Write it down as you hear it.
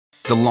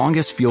The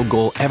longest field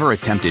goal ever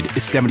attempted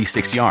is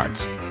 76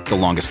 yards. The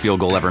longest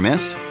field goal ever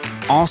missed?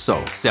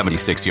 Also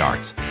 76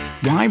 yards.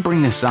 Why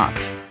bring this up?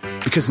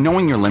 Because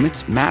knowing your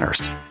limits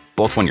matters,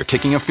 both when you're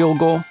kicking a field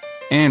goal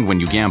and when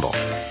you gamble.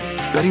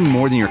 Betting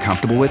more than you're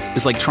comfortable with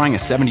is like trying a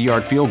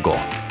 70-yard field goal.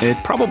 It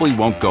probably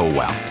won't go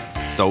well.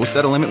 So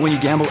set a limit when you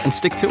gamble and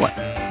stick to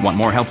it. Want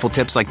more helpful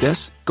tips like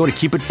this? Go to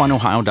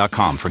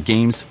keepitfunohio.com for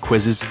games,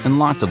 quizzes, and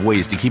lots of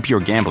ways to keep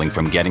your gambling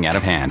from getting out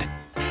of hand.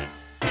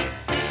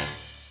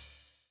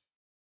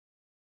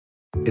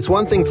 It's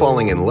one thing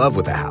falling in love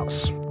with a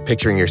house,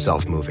 picturing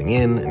yourself moving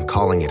in and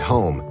calling it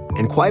home,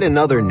 and quite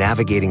another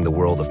navigating the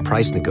world of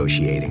price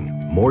negotiating,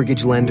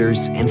 mortgage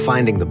lenders, and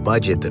finding the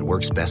budget that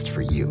works best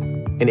for you.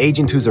 An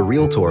agent who's a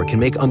Realtor can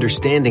make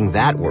understanding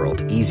that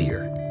world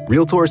easier.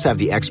 Realtors have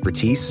the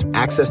expertise,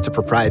 access to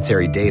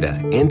proprietary data,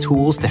 and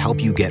tools to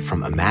help you get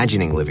from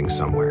imagining living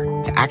somewhere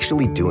to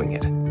actually doing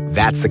it.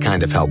 That's the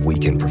kind of help we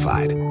can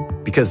provide.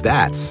 Because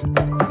that's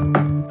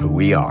who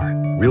we are.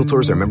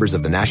 Realtors are members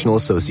of the National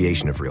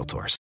Association of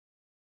Realtors.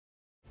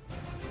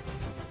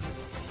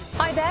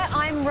 Hi there,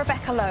 I'm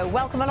Rebecca Lowe.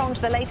 Welcome along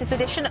to the latest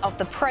edition of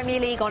the Premier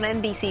League on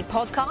NBC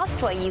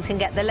podcast, where you can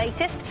get the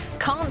latest,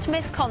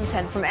 can't-miss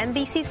content from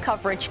NBC's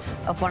coverage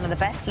of one of the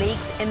best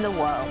leagues in the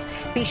world.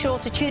 Be sure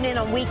to tune in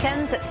on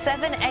weekends at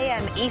 7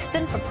 a.m.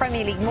 Eastern for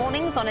Premier League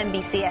mornings on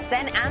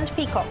NBCSN and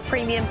Peacock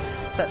Premium.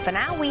 But for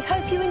now, we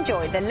hope you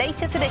enjoy the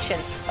latest edition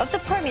of the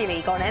Premier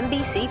League on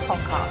NBC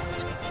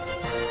podcast.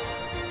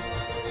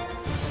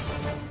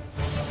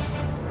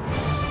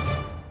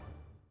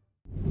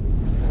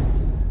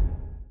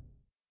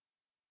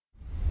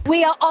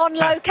 We are on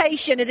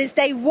location. It is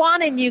day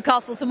one in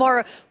Newcastle.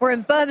 Tomorrow we're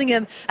in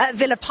Birmingham at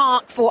Villa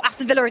Park for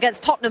Aston Villa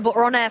against Tottenham, but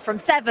we're on air from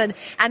 7.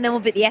 And then we'll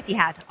be at the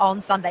Etihad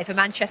on Sunday for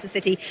Manchester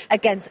City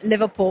against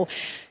Liverpool.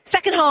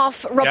 Second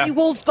half, Robbie,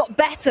 Wolves got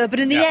better, but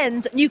in the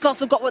end,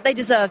 Newcastle got what they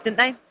deserved, didn't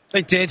they?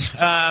 They did.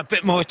 A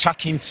bit more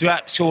attacking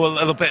threat, saw a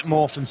little bit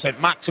more from St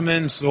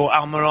Maximin, saw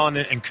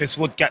Almiron and Chris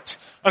Wood get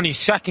only his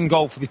second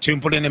goal for the team,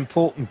 but an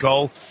important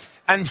goal.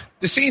 And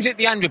the scenes at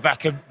the end,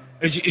 Rebecca,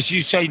 as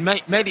you say,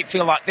 made it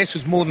feel like this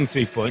was more than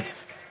 3 points.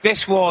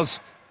 This was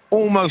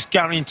almost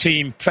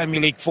guaranteeing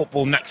Premier League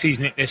football next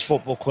season at this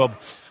football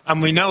club.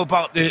 And we know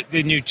about the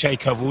new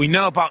takeover. We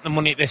know about the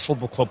money at this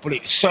football club. But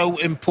it's so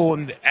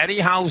important that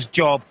Eddie Howe's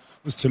job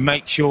was to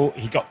make sure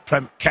he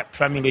kept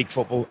Premier League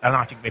football. And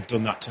I think they've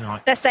done that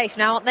tonight. They're safe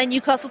now, aren't they,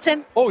 Newcastle,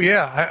 Tim? Oh,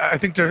 yeah. I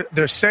think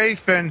they're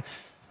safe. And,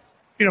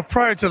 you know,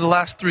 prior to the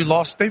last 3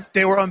 losses,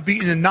 they were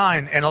unbeaten in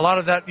 9. And a lot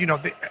of that, you know,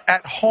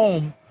 at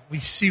home, we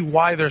see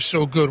why they're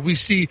so good. We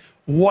see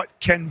what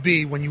can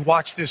be when you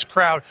watch this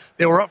crowd.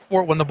 They were up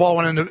for it when the ball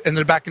went in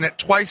the back of net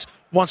twice.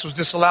 Once was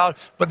disallowed,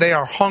 but they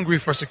are hungry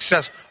for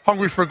success,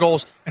 hungry for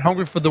goals, and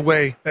hungry for the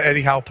way that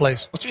Eddie Howe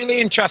plays. What's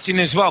really interesting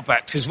as well,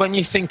 Bex, is when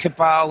you think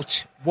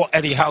about what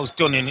Eddie Howe's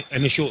done in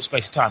a short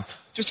space of time,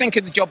 just think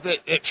of the job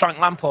that Frank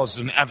Lampard's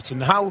done at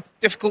Everton, how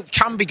difficult it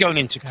can be going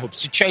into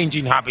clubs, to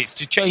changing habits,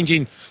 to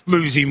changing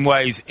losing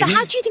ways. So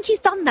how do you think he's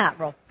done that,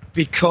 Rob?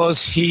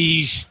 Because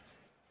he's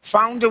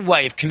found a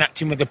way of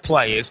connecting with the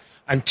players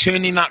and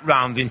turning that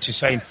round into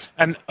saying,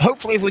 and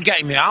hopefully if we get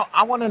him here,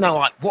 I want to know,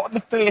 like, what are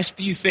the first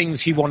few things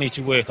he wanted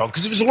to work on?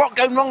 Because there was a lot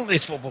going wrong with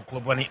this football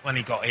club when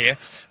he got here,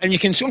 and you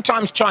can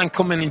sometimes try and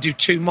come in and do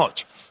too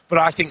much, but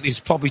I think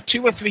there's probably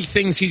 2 or 3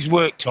 things he's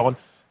worked on.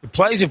 The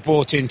players have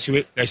bought into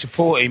it, they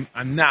support him,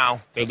 and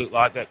now they look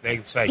like that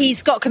they say.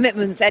 He's got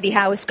commitment, Eddie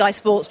Howe, with Sky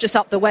Sports, just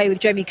up the way with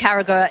Jamie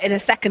Carragher in a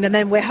second, and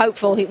then we're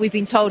hopeful. We've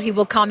been told he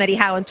will come, Eddie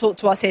Howe, and talk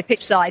to us here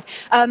pitchside.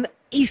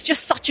 He's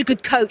just such a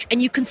good coach,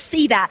 and you can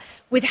see that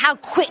with how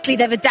quickly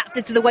they've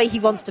adapted to the way he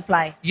wants to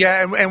play.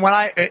 Yeah, and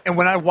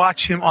when I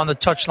watch him on the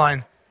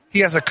touchline, he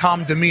has a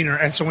calm demeanor,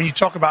 and so when you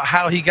talk about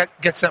how he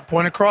gets that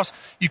point across,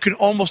 you can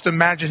almost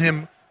imagine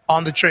him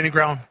on the training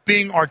ground,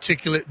 being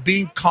articulate,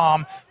 being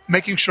calm,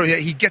 making sure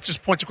that he gets his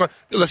points across.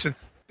 Listen,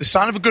 the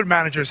sign of a good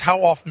manager is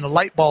how often the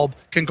light bulb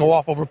can go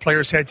off over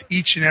players' heads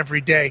each and every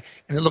day,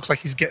 and it looks like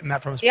he's getting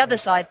that from his The other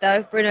side,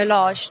 though, Bruno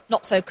Lage,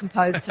 not so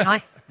composed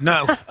tonight.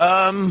 No,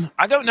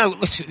 I don't know.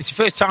 Listen, it's the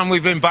first time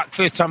we've been back,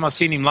 first time I've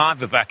seen him live,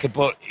 Rebecca,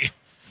 but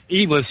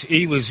he was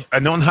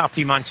an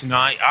unhappy man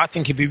tonight. I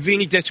think he'd be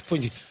really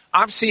disappointed.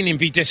 I've seen him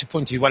be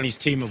disappointed when his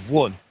team have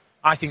won.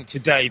 I think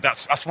today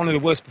that's one of the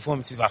worst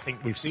performances I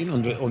think we've seen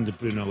under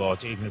Bruno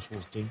Lage in this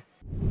Wolves team.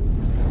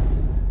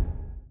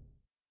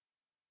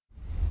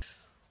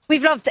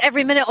 We've loved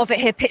every minute of it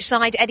here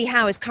pitchside. Eddie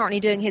Howe is currently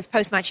doing his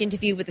post-match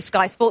interview with the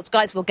Sky Sports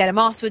guys. We'll get him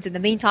afterwards. In the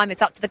meantime,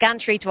 it's up to the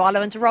gantry, to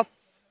Arlo and to Rob.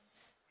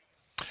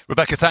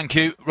 Rebecca, thank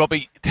you.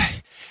 Robbie,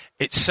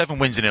 it's 7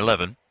 wins in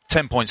 11,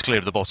 10 points clear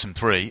of the bottom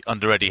 3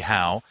 under Eddie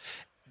Howe.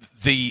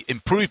 The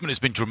improvement has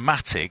been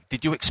dramatic.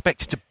 Did you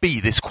expect it to be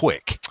this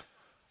quick?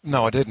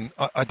 No, I didn't.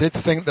 I did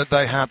think that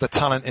they had the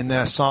talent in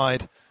their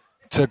side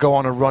to go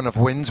on a run of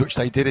wins, which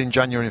they did in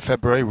January and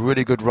February.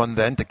 Really good run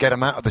then to get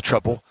them out of the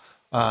trouble.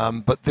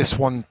 But this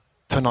one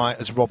tonight,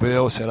 as Robbie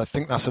Earle said, I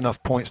think that's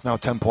enough points now,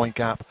 10-point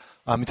gap.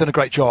 He's done a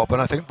great job.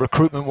 And I think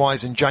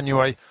recruitment-wise in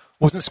January,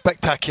 Wasn't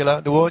spectacular.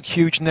 There weren't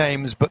huge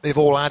names, but they've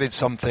all added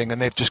something,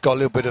 and they've just got a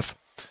little bit of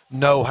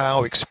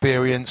know-how,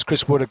 experience.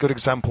 Chris Wood, a good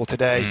example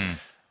today.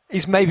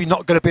 He's maybe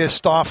not going to be a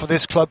star for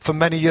this club for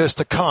many years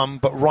to come,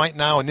 but right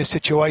now in this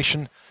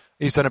situation,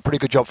 he's done a pretty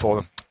good job for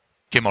them.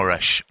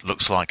 Guimaraes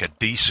looks like a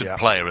decent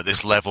player at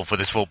this level for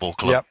this football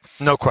club.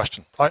 Yeah, no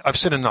question. I've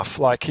seen enough.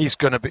 Like, he's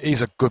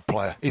a good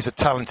player. He's a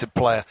talented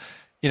player.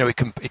 You know, he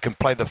can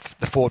play the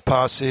forward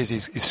passes.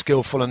 He's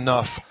skillful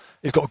enough.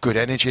 He's got good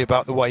energy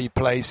about the way he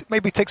plays.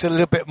 Maybe it takes a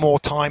little bit more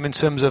time in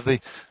terms of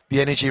the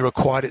energy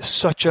required. It's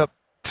such a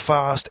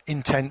fast,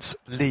 intense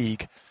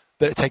league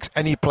that it takes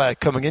any player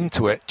coming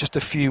into it just a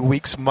few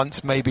weeks,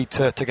 months maybe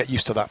to get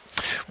used to that.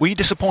 Were you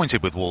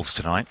disappointed with Wolves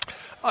tonight?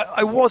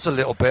 I was a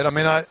little bit. I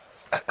mean, I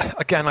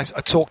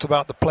talked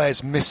about the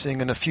players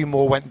missing and a few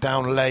more went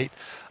down late.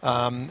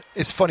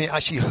 It's funny, it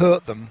actually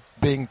hurt them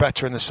being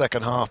better in the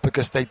second half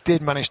because they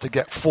did manage to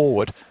get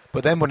forward,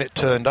 but then when it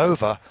turned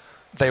over,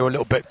 they were a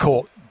little bit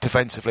caught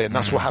defensively, and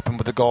that's what happened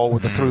with the goal,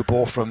 with the through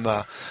ball from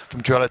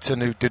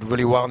Joelinton, who did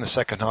really well in the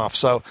second half.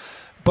 So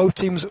both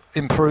teams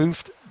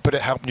improved, but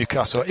it helped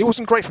Newcastle. It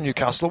wasn't great from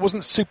Newcastle. It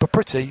wasn't super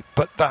pretty,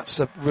 but that's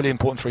a really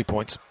important 3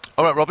 points.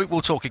 All right, Robbie,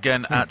 we'll talk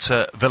again at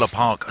Villa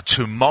Park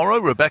tomorrow.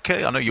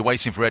 Rebecca, I know you're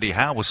waiting for Eddie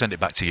Howe. We'll send it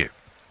back to you.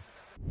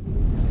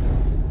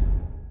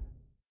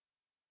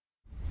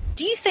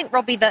 Do you think,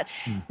 Robbie, that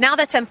now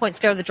they're 10 points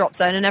clear of the drop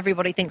zone and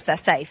everybody thinks they're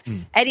safe,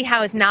 Eddie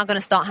Howe is now going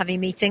to start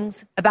having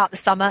meetings about the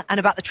summer and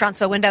about the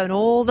transfer window and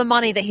all the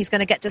money that he's going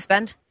to get to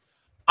spend?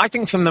 I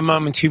think from the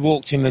moment he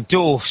walked in the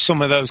door,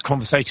 some of those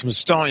conversations were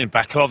starting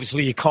back.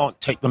 Obviously, you can't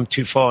take them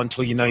too far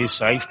until you know you're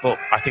safe, but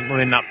I think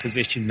we're in that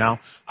position now.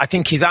 I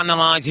think he's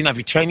analysing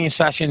every training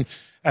session,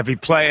 every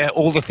player,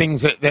 all the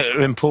things that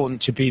are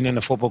important to being in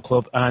a football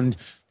club, and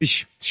there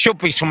should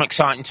be some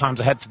exciting times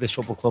ahead for this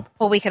football club.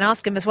 Well, we can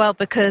ask him as well,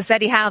 because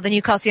Eddie Howe, the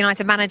Newcastle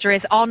United manager,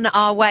 is on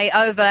our way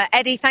over.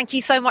 Eddie, thank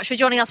you so much for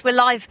joining us. We're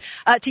live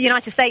to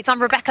United States. I'm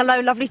Rebecca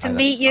Lowe. Lovely to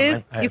meet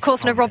you. You, of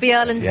course, know Robbie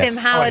Earle and Tim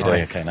Howard.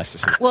 Okay, nice to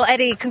see you. Well,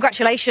 Eddie,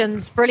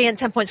 congratulations. Brilliant,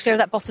 10 points clear of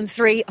that bottom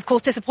three. Of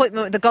course,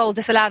 disappointment with the goal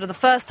disallowed in the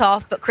first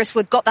half, but Chris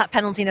Wood got that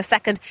penalty in the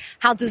second.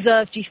 How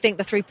deserved do you think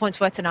the 3 points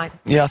were tonight?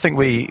 Yeah, I think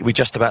we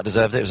just about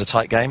deserved it. It was a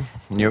tight game.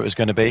 Knew it was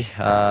going to be.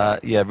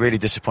 Really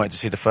disappointed to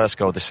see the first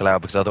goal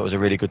disallowed, because I thought it was a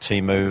really good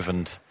team move,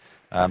 and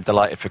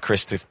delighted for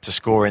Chris to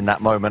score in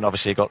that moment.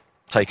 Obviously, it got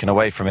taken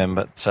away from him,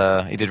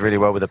 but he did really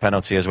well with the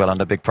penalty as well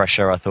under big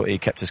pressure. I thought he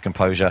kept his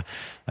composure,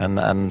 and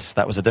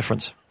that was the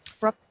difference.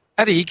 Rob?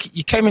 Eddie,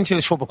 you came into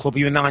this football club,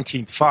 you were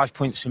 19th, 5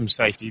 points from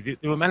safety.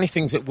 There were many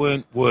things that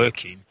weren't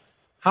working.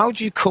 How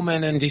do you come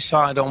in and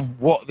decide on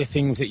what the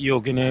things that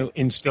you're going to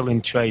instill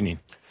in training?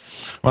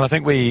 Well, I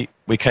think we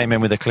came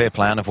in with a clear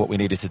plan of what we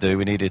needed to do.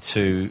 We needed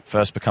to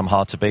first become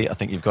hard to beat. I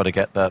think you've got to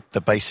get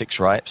the basics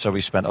right. So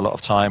we spent a lot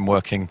of time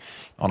working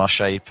on our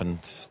shape and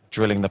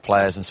drilling the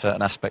players in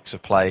certain aspects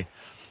of play.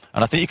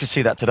 And I think you can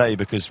see that today,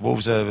 because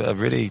Wolves are a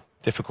really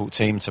difficult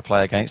team to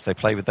play against. They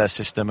play with their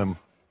system, and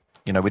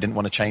we didn't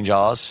want to change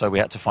ours, so we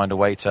had to find a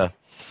way to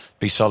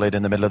be solid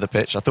in the middle of the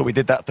pitch. I thought we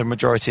did that the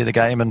majority of the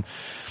game, and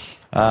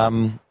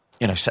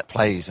set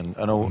plays and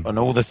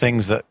all the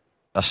things that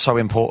are so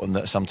important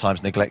that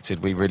sometimes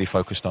neglected, we really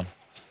focused on.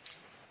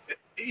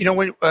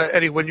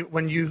 Eddie,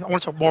 when you, I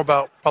want to talk more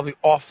about probably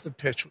off the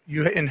pitch.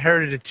 You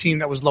inherited a team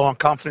that was low on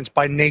confidence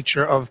by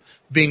nature of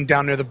being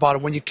down near the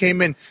bottom. When you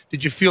came in,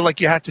 did you feel like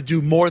you had to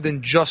do more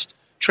than just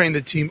train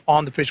the team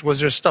on the pitch? Was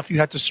there stuff you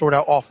had to sort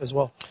out off as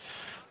well?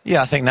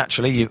 Yeah, I think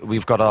naturally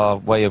we've got our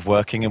way of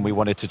working, and we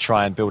wanted to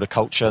try and build a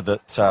culture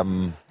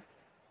that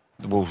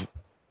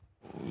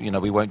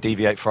we won't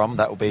deviate from.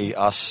 That will be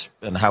us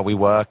and how we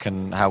work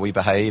and how we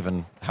behave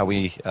and how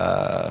we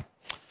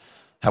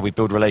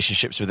build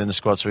relationships within the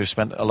squad. So we've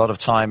spent a lot of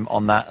time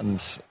on that, and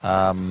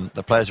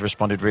the players have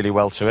responded really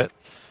well to it.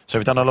 So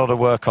we've done a lot of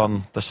work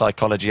on the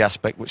psychology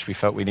aspect, which we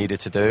felt we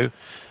needed to do.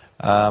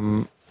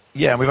 And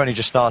we've only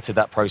just started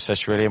that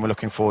process, really, and we're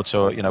looking forward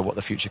to what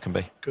the future can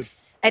be. Good.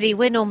 Eddie,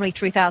 we're normally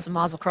 3,000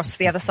 miles across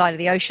the other side of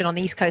the ocean on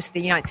the east coast of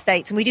the United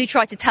States, and we do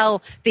try to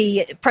tell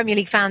the Premier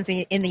League fans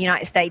in the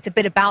United States a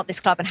bit about this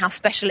club and how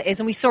special it is.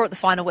 And we saw at the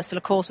final whistle,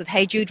 of course, with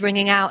Hey Jude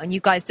ringing out and you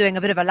guys doing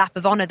a bit of a lap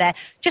of honour there.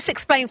 Just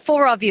explain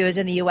for our viewers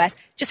in the US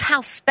just how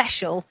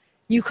special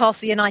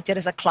Newcastle United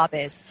as a club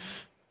is.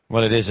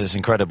 Well, it is. It's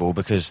incredible,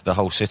 because the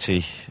whole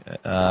city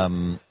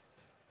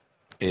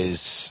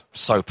is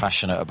so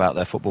passionate about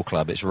their football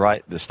club. It's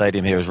right. The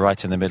stadium here is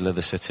right in the middle of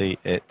the city.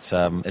 It's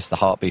the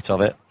heartbeat of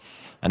it.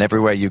 And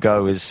everywhere you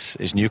go is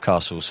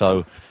Newcastle.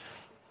 So,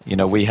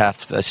 we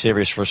have a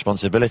serious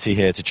responsibility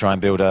here to try and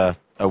build a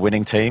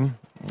winning team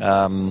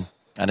and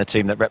a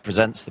team that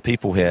represents the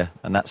people here.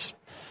 And that's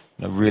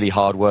a really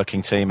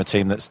hard-working team, a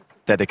team that's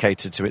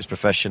dedicated to its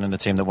profession, and a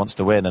team that wants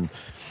to win. And,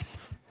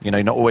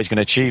 you're not always going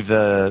to achieve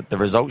the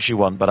results you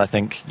want, but I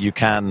think you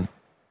can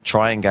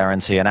try and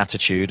guarantee an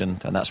attitude, and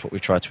that's what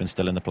we've tried to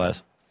instill in the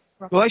players.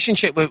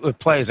 Relationship with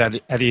players,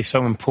 Eddie, is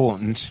so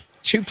important.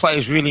 Two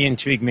players really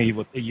intrigue me.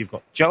 You've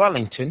got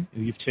Joelinton,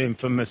 who you've turned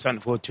from a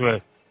centre forward to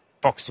a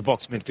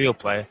box-to-box midfield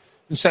player.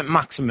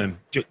 Saint-Maximin,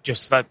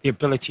 just that the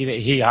ability that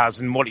he has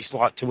and what it's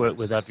like to work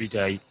with every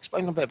day.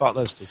 Explain a bit about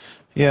those two.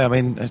 Yeah, I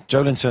mean,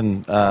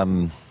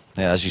 Joelinton,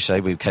 as you say,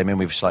 we came in,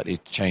 we've slightly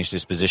changed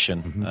his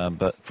position.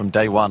 But from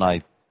day one,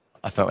 I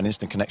felt an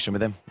instant connection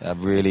with him. A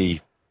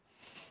really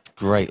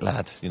great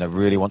lad,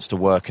 really wants to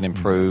work and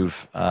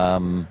improve.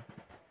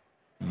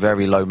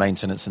 Very low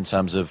maintenance in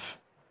terms of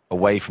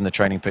away from the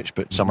training pitch,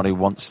 but someone who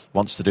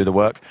wants to do the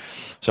work.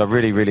 So I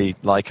really, really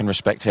like and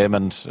respect him,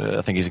 and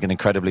I think he's an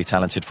incredibly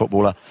talented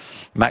footballer.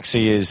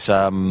 Maxi is,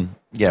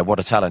 what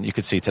a talent you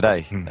could see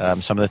today.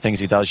 Some of the things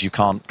he does, you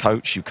can't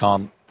coach, you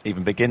can't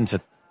even begin to,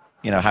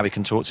 how he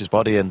contorts his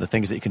body and the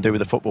things that he can do with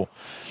the football.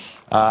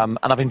 And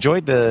I've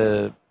enjoyed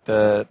the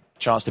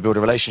chance to build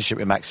a relationship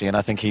with Maxi, and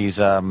I think he's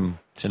an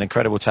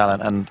incredible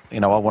talent,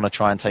 and, I want to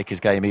try and take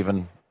his game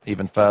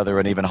even further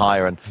and even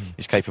higher, and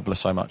he's capable of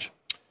so much.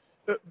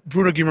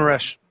 Bruno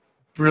Guimaraes,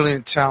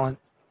 brilliant talent,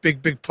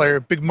 big player,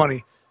 big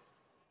money.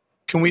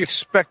 Can we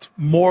expect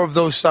more of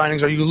those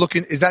signings?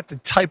 Is that the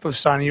type of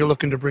signing you're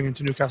looking to bring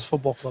into Newcastle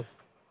Football Club?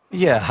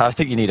 Yeah, I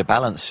think you need a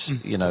balance,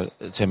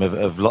 Tim,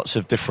 of lots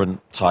of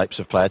different types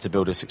of player to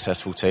build a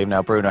successful team.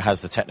 Now, Bruno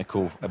has the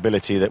technical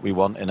ability that we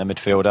want in a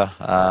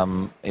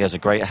midfielder. He has a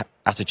great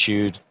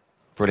attitude,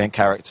 brilliant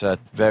character,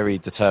 very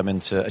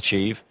determined to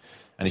achieve,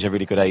 and he's a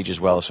really good age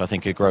as well, so I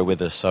think he'll grow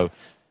with us. So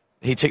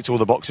he ticked all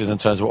the boxes in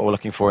terms of what we're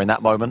looking for in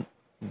that moment.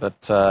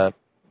 But,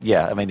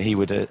 he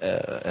would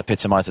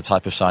epitomise the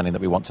type of signing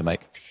that we want to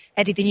make.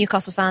 Eddie, the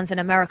Newcastle fans in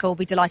America will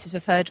be delighted to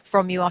have heard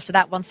from you after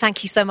that one.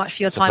 Thank you so much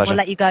for your time. We'll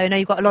let you go. I know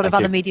you've got a lot of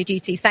other media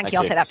duties. Thank you.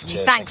 I'll take that from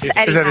you. Thanks,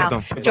 Eddie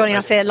Howe, joining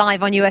us here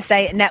live on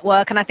USA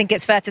Network. And I think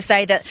it's fair to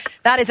say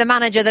that is a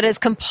manager that has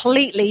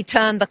completely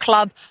turned the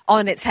club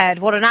on its head.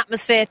 What an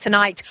atmosphere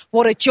tonight.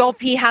 What a job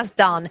he has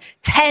done.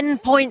 10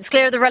 points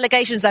clear of the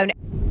relegation zone.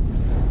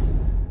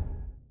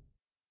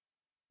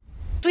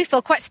 We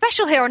feel quite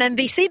special here on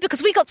NBC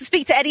because we got to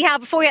speak to Eddie Howe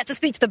before he had to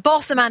speak to the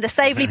boss, Amanda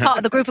Staveley, part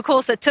of the group, of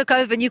course, that took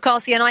over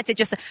Newcastle United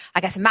just,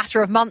 a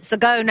matter of months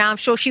ago now. I'm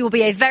sure she will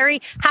be a very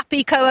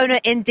happy co-owner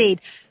indeed.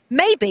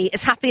 Maybe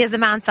as happy as the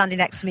man standing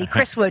next to me,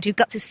 Chris Wood, who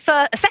got his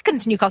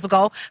second Newcastle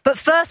goal, but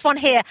first one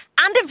here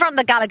and in front of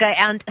the Gallagher,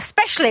 and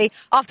especially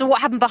after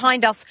what happened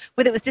behind us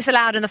when it was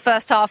disallowed in the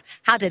first half.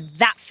 How did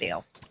that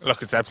feel?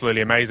 Look, it's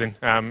absolutely amazing.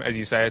 As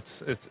you say,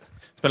 it's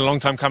been a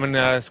long time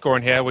coming,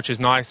 scoring here, which is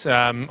nice.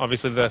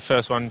 Obviously, the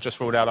first one just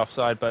ruled out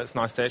offside, but it's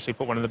nice to actually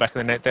put one in the back of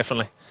the net,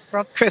 definitely.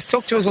 Rob? Chris,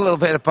 talk to us a little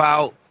bit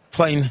about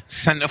playing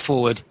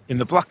centre-forward in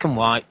the black and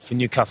white for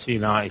Newcastle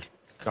United.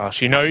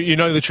 Gosh, you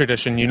know the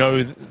tradition, you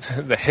know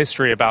the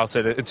history about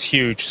it. It's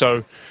huge,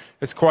 so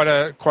it's quite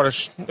a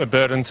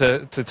burden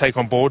to take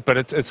on board, but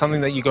it's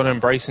something that you've got to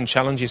embrace and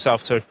challenge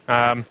yourself to.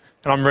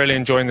 And I'm really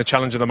enjoying the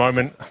challenge at the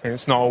moment. I mean,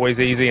 it's not always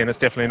easy, and it's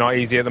definitely not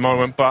easy at the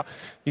moment, but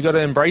you got to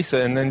embrace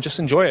it and then just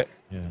enjoy it.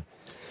 Yeah,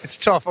 it's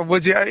tough.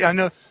 I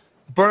know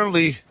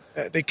Burnley,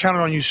 they counted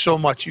on you so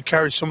much. You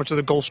carried so much of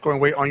the goal-scoring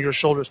weight on your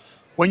shoulders.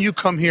 When you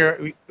come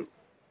here,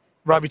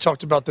 Robbie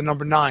talked about the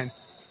number 9,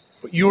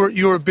 but you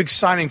were a big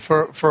signing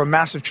for a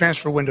massive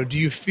transfer window. Do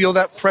you feel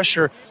that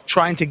pressure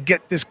trying to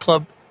get this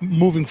club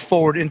moving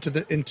forward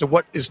into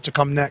what is to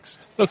come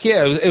next? Look,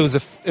 yeah, it was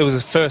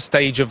a first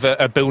stage of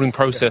a building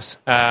process.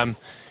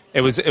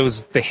 It was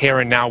the here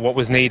and now, what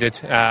was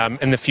needed.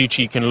 In the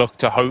future, you can look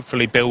to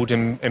hopefully build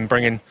and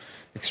bring in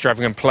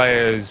extravagant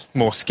players,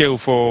 more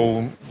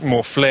skillful,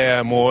 more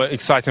flair, more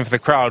exciting for the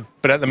crowd.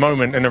 But at the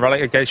moment, in a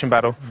relegation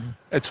battle,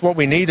 it's what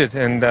we needed,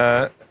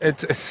 and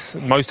it's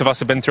most of us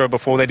have been through it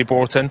before they'd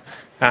brought in.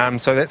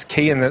 So that's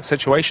key in that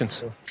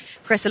situations.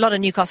 Chris, a lot of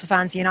Newcastle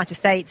fans in the United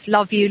States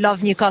love you,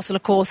 love Newcastle,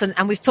 of course,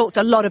 and we've talked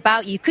a lot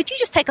about you. Could you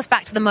just take us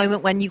back to the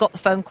moment when you got the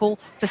phone call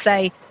to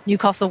say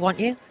Newcastle want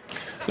you?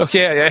 Look,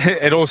 yeah,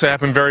 it also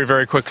happened very,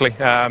 very quickly.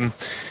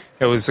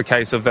 It was a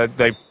case of that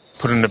they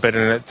put in a bid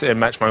in it to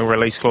match my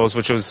release clause,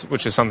 which was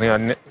something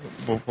I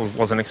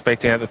wasn't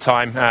expecting at the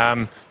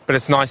time. But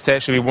it's nice to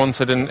actually be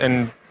wanted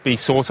and be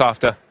sought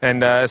after.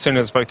 And as soon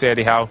as I spoke to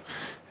Eddie Howe,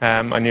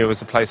 I knew it was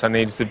the place I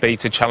needed to be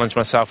to challenge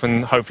myself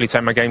and hopefully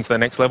take my game to the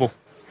next level.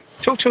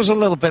 Talk to us a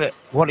little bit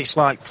what it's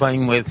like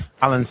playing with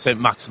Alan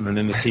Saint-Maximin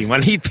in the team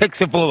when he picks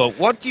a ball up.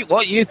 What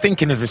are you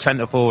thinking as a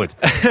centre forward?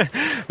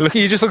 Look,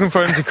 you're just looking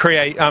for him to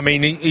create. I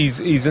mean, he's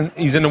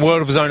in a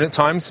world of his own at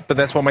times, but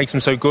that's what makes him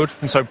so good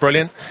and so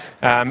brilliant.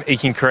 He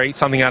can create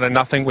something out of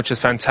nothing, which is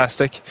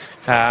fantastic.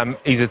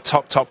 He's a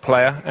top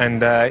player,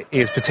 and he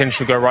has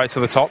potential to go right to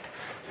the top.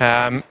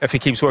 If he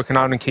keeps working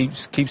out and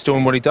keeps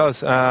doing what he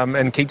does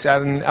and keeps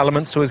adding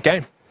elements to his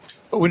game.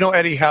 We know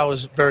Eddie Howe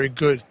is very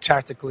good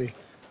tactically.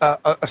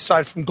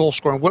 Aside from goal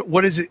scoring,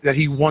 what is it that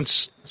he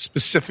wants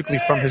specifically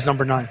from his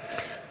number 9?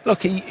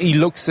 Look, he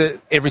looks at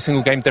every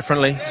single game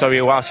differently, so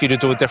he'll ask you to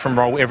do a different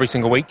role every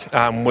single week,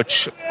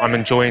 which I'm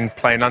enjoying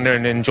playing under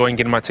and enjoying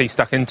getting my teeth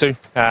stuck into.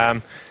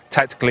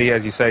 Tactically,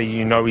 as you say,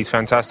 he's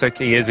fantastic.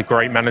 He is a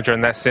great manager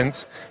in that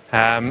sense.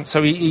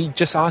 So he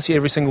just asks you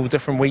every single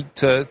different week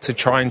to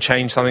try and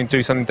change something,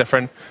 do something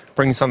different,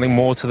 bring something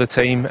more to the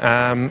team,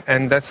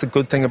 and that's the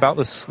good thing about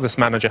this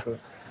manager.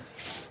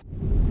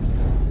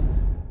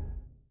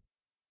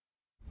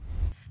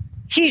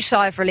 Huge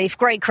sigh of relief.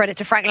 Great credit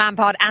to Frank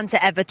Lampard and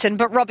to Everton.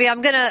 But, Robbie,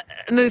 I'm going to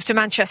move to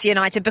Manchester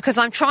United because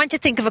I'm trying to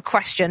think of a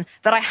question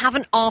that I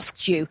haven't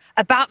asked you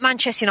about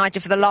Manchester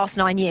United for the last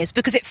 9 years,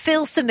 because it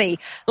feels to me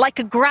like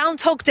a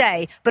Groundhog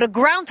Day, but a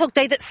Groundhog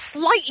Day that's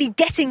slightly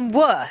getting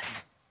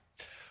worse.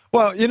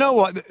 Well, you know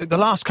what? The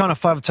last kind of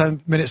 5 or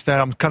 10 minutes there,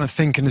 I'm kind of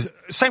thinking,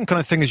 same kind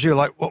of thing as you,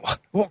 like,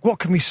 what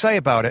can we say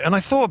about it? And I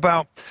thought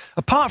about,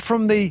 apart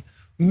from the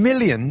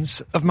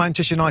millions of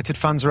Manchester United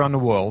fans around the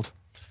world,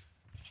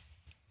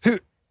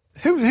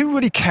 who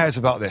really cares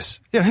about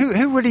this? Yeah,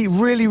 who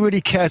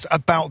really cares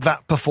about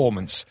that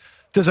performance?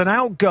 Does an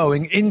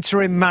outgoing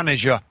interim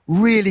manager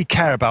really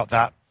care about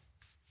that?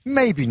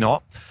 Maybe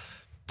not.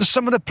 Do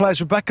some of the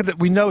players, Rebecca, that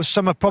we know,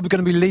 some are probably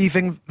going to be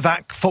leaving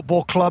that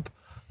football club?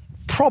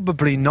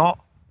 Probably not.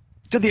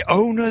 Do the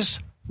owners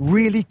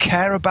really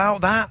care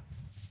about that?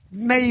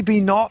 Maybe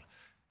not.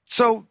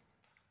 So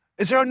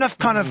is there enough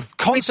kind of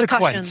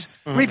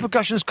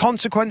repercussions,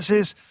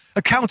 consequences,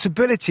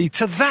 accountability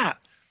to that?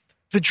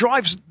 The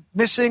drive's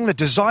missing, the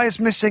desire's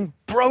missing.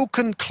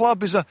 Broken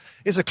club is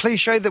a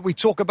cliche that we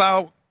talk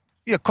about.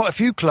 Yeah, quite a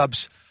few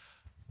clubs.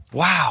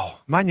 Wow,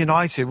 Man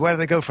United, where do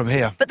they go from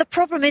here? But the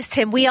problem is,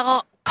 Tim, we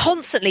are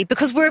constantly,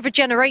 because we're of a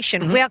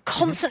generation, we are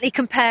constantly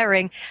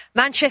comparing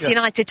Manchester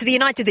United to the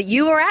United that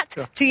you were at,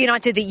 to the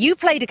United that you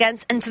played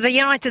against, and to the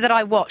United that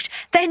I watched.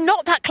 They're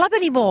not that club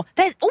anymore.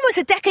 They're almost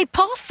a decade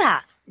past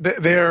that.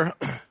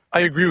 I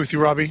agree with you,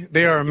 Robbie.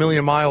 They are a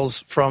million miles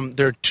from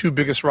their two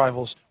biggest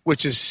rivals,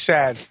 which is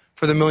sad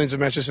for the millions of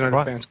Manchester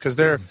United fans, because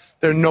they're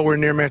nowhere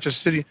near Manchester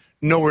City,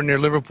 nowhere near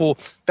Liverpool.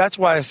 That's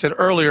why I said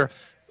earlier,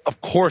 of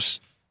course,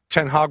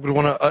 Ten Hag would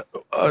want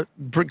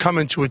to come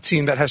into a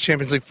team that has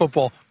Champions League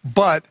football,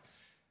 but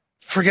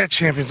forget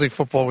Champions League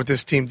football with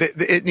this team.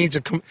 It needs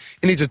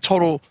a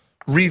total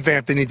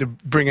revamp. They need to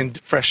bring in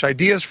fresh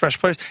ideas, fresh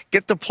players,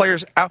 get the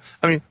players out.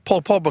 I mean,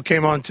 Paul Pogba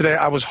came on today.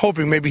 I was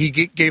hoping maybe he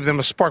gave them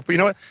a spark, but you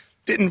know what?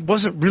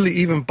 Wasn't really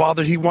even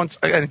bothered. He wants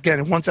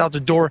out the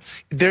door.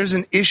 There's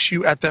an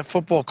issue at that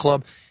football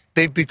club.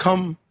 They've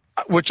become,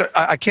 which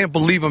I can't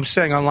believe I'm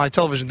saying on live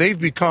television, they've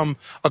become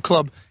a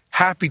club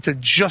happy to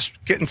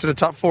just get into the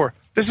top four.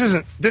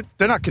 They're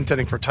not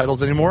contending for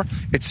titles anymore.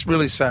 It's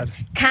really sad.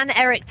 Can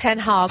Erik Ten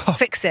Hag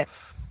fix it?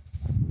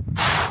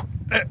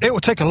 It will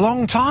take a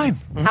long time.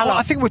 How long?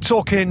 I think we're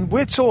talking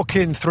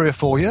 3 or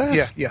 4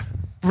 years. Yeah.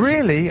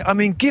 Really? I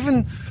mean,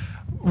 given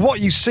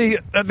what you see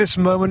at this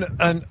moment,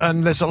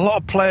 and there's a lot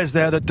of players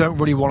there that don't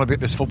really want to be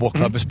at this football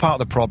club, is part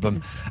of the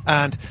problem.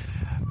 And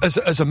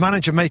as a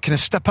manager making a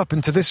step up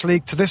into this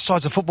league, to this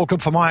size of football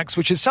club from Ajax,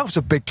 which itself is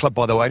a big club,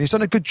 by the way, and he's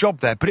done a good job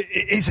there, but it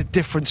is a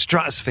different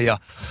stratosphere.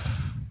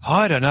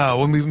 I don't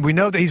know. And we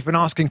know that he's been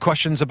asking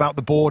questions about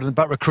the board and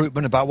about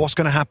recruitment, about what's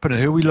going to happen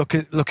and who we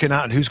looking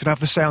at and who's going to have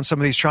the say on some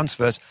of these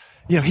transfers.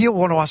 You know, he'll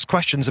want to ask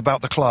questions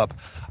about the club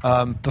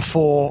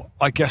before,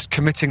 I guess,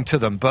 committing to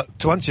them. But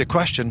to answer your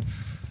question,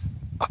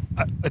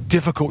 a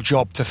difficult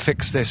job to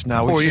fix this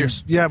now. 4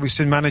 years. We've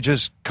seen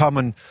managers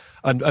come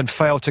and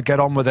fail to get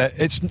on with it.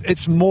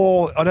 It's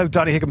more, I know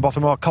Danny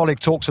Higginbotham, our colleague,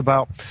 talks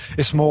about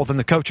it's more than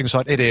the coaching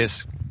side. It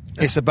is.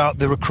 Yeah. It's about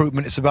the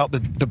recruitment. It's about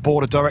the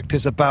board of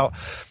directors, about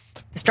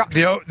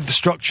the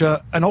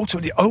structure, and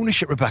ultimately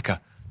ownership,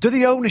 Rebecca. Do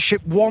the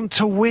ownership want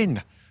to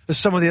win, as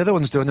some of the other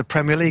ones do in the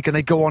Premier League? And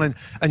they go on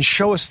and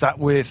show us that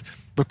with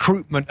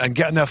recruitment and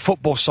getting their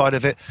football side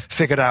of it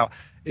figured out.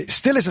 It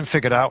still isn't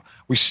figured out.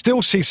 We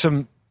still see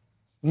some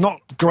not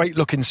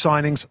great-looking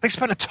signings. They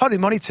spent a ton of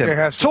money,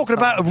 Tim. Talking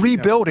about a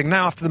rebuilding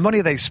now after the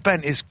money they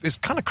spent is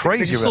kind of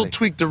crazy, They can still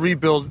tweak the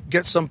rebuild,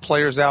 get some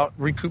players out,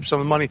 recoup some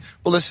of the money.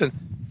 Well, listen,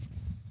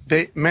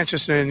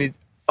 Manchester United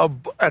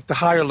at the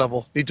higher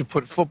level need to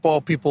put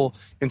football people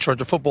in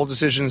charge of football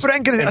decisions. But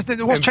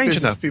what's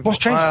changing, though? What's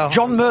changing?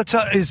 John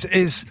Murtagh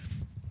is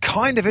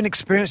kind of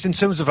inexperienced in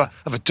terms of a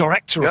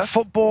director of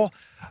football.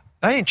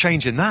 They ain't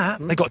changing that.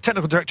 They got a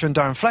technical director in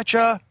Darren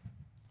Fletcher.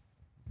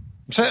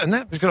 I'm certain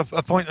that he's going to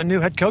appoint a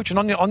new head coach and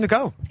on the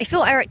go. If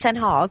you're Erik Ten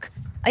Hag,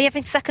 are you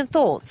having second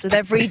thoughts with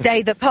every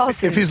day that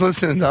passes? If he's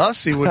listening to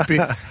us, he would be.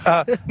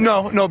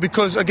 No,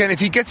 because, again, if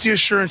he gets the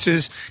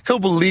assurances, he'll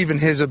believe in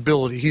his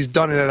ability. He's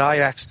done it at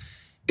Ajax.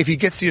 If he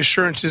gets the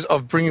assurances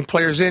of bringing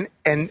players in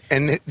and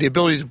the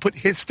ability to put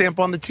his stamp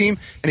on the team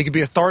and he can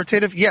be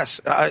authoritative, yes,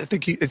 I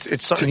think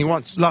it's something he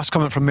wants. Last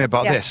comment from me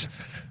about this.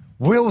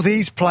 Will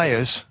these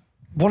players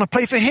want to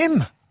play for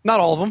him? Not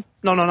all of them.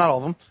 No, not all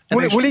of them.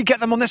 Will he get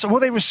them on this? Or will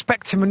they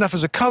respect him enough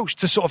as a coach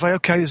to sort of say,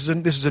 okay,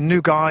 this is a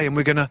new guy and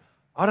we're going to...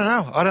 I don't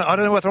know. I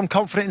don't know whether I'm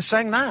confident in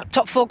saying that.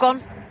 Top four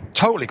gone?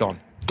 Totally gone.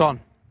 Gone.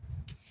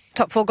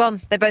 Top four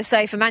gone, they both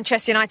say, for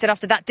Manchester United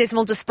after that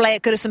dismal display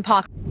at Goodison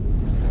Park.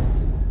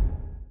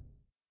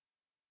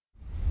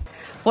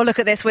 Well, look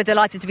at this. We're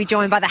delighted to be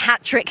joined by the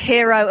hat-trick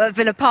hero at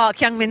Villa Park,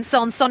 Heung-min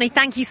Son. Sonny,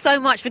 thank you so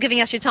much for giving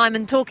us your time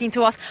and talking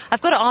to us.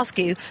 I've got to ask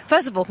you,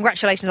 first of all,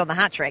 congratulations on the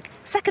hat-trick.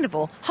 Second of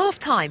all,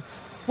 half-time.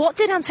 What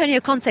did Antonio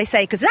Conte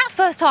say? Because that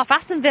first half,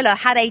 Aston Villa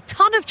had a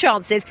ton of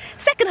chances.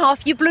 Second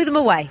half, you blew them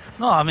away.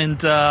 No, I mean,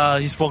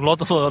 he spoke a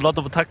lot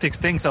of tactics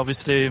things,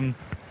 obviously.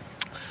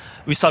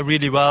 We start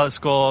really well,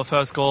 score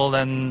first goal,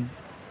 and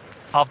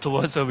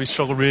afterwards we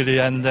struggled really,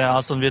 and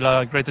Aston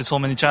Villa created so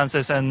many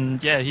chances,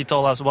 and he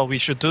told us what we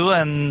should do,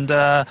 and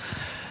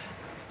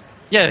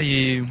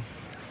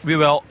we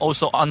were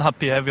also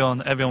unhappy.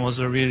 Everyone was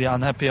really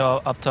unhappy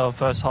after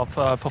first half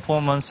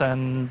performance,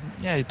 and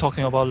he's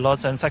talking about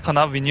lots. And second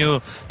half, we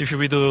knew if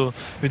we do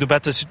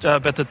better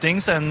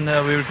things, and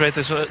we will create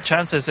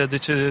chances.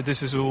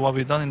 This is what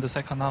we've done in the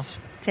second half.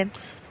 Tim.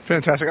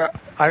 Fantastic.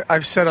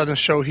 I've said on the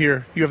show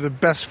here, you have the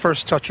best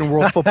first touch in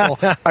world football.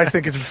 I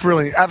think it's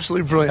brilliant,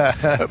 absolutely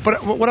brilliant.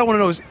 But what I want to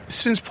know is,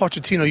 since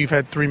Pochettino, you've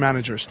had 3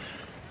 managers.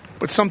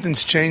 But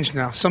something's changed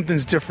now.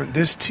 Something's different.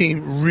 This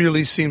team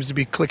really seems to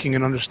be clicking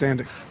and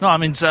understanding. No, I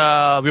mean,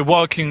 we're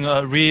working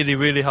really,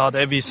 really hard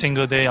every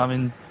single day. I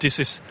mean,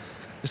 it's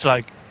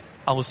like,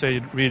 I would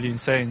say, really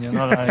insane.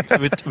 Like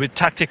with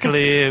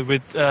tactically,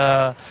 with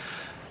the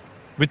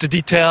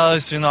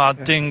details. I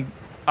think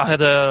I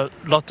had a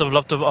lot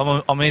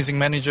of amazing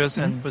managers,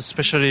 and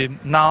especially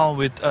now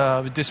with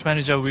this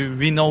manager,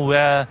 we know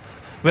where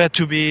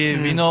to be.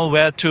 We know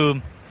where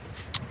to.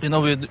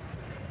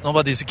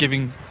 Nobody's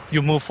giving.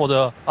 You move for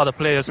the other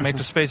players, make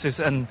the spaces,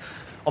 and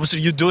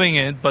obviously you're doing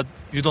it, but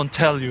you don't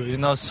tell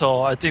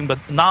So I think,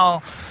 but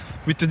now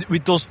with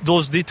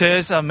those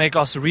details, make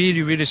us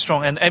really, really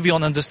strong, and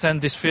everyone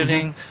understands this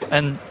feeling,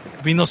 and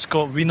we know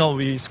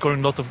we're scoring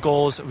a lot of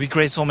goals, we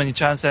create so many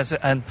chances,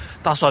 and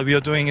that's why we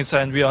are doing it,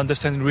 and we are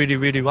understanding really,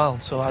 really well.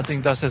 So I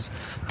think that's a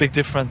big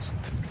difference.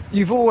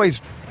 You've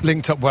always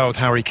linked up well with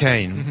Harry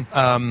Kane,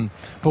 but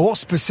what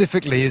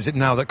specifically is it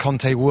now that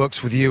Conte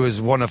works with you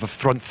as one of a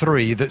front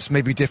 3 that's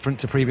maybe different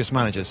to previous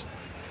managers?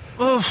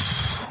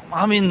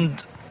 I mean,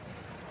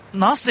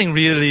 nothing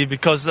really,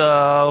 because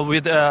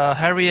with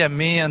Harry and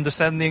me,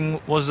 understanding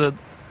was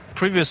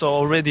previous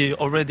already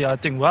I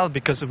think well,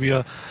 because we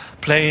are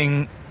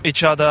playing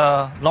each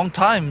other long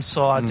time,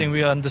 so I think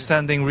we are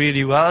understanding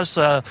really well.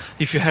 So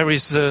if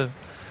Harry's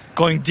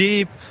going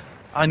deep,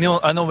 I know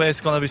where it's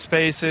going to be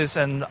spaces,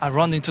 and I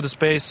run into the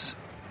space.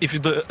 If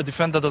the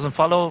defender doesn't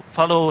follow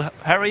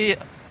Harry,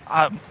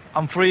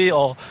 I'm free,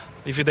 or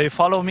if they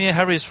follow me,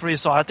 Harry is free.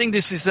 So I think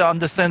this is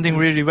understanding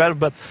really well,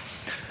 but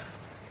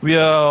we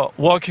are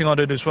working on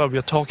it as well. We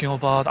are talking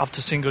about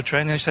after single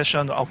training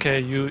session,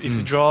 if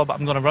you drop,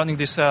 I'm going to running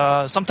this.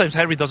 Sometimes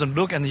Harry doesn't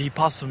look and he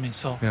passes to me.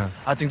 So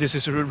I think this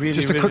is really...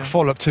 Just a quick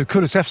follow-up to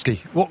Kulusevski.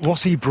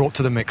 What's he brought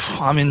to the mix?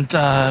 I mean,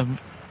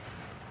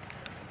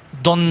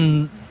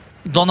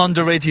 don't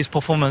underrate his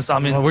performance. I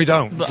mean, we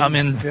don't. I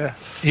mean,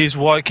 he's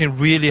working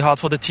really hard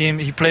for the team.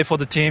 He plays for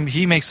the team.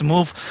 He makes a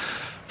move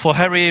for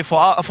Harry,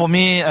 for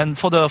me, and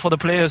for the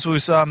players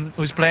who's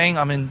playing.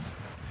 I mean,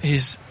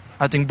 he's,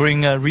 I think,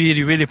 bring a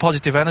really, really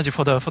positive energy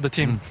for the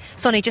team.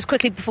 Sonny, just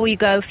quickly before you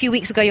go, a few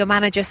weeks ago your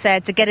manager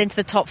said to get into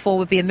the top 4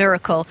 would be a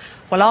miracle.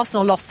 Well,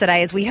 Arsenal lost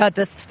today, as we heard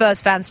the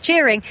Spurs fans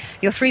cheering.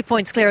 You're 3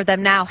 points clear of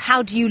them now.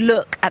 How do you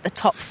look at the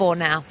top 4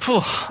 now?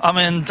 I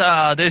mean,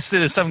 there's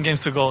still 7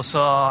 games to go,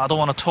 so I don't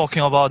want to talk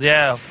about,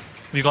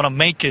 we're going to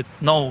make it.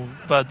 No,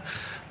 but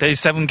there's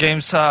 7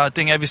 games. I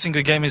think every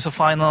single game is a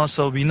final,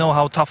 so we know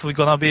how tough we're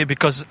going to be,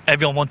 because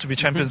everyone wants to be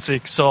Champions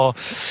League. So...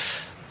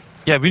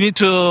 we need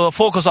to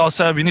focus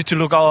ourselves. We need to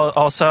look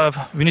ourselves.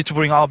 We need to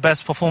bring our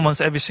best performance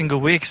every single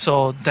week.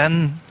 So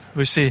then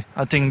we see.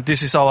 I think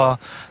this is our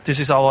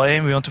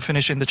aim. We want to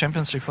finish in the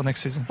Champions League for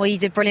next season. Well, you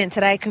did brilliant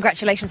today.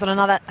 Congratulations on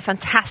another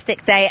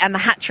fantastic day and the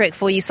hat-trick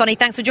for you. Sonny,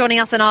 thanks for joining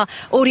us and our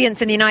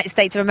audience in the United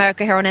States of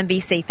America here on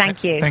NBC.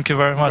 Thank you. Thank you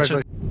very much.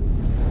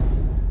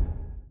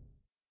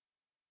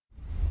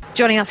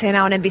 Joining us here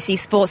now on NBC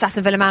Sports,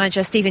 Aston Villa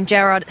manager Steven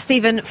Gerrard.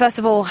 Steven, first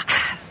of all,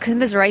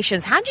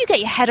 commiserations. How do you get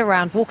your head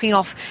around walking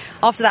off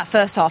after that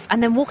first half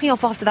and then walking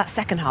off after that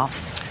second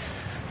half?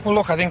 Well,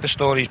 look, I think the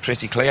story's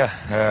pretty clear.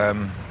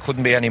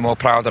 Couldn't be any more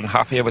prouder and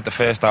happier with the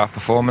first half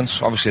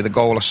performance. Obviously, the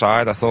goal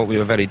aside, I thought we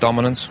were very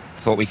dominant. I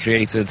thought we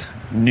created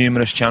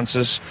numerous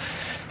chances.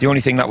 The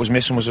only thing that was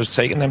missing was us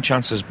taking them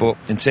chances. But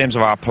in terms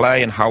of our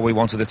play and how we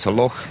wanted it to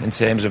look, in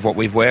terms of what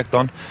we've worked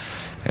on,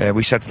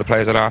 we said to the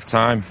players at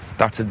half-time,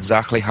 that's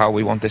exactly how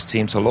we want this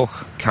team to look.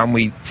 Can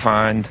we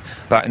find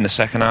that in the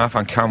second half,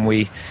 and can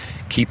we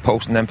keep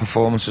posting them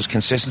performances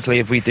consistently?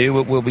 If we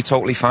do, we'll be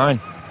totally fine.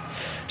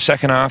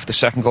 Second half, the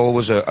second goal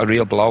was a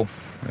real blow.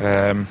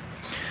 I'm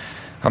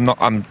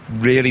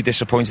really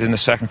disappointed in the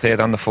second, third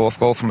and the fourth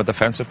goal from a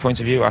defensive point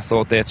of view. I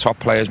thought their top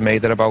players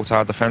made it about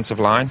our defensive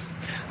line,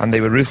 and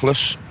they were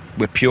ruthless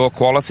with pure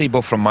quality.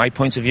 But from my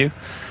point of view,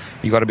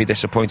 you've got to be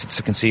disappointed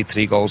to concede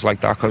 3 goals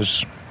like that,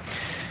 because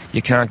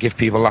you can't give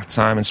people that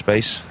time and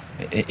space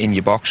in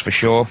your box, for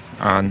sure.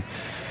 And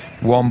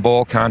one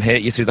ball can't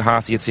hit you through the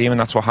heart of your team, and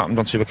that's what happened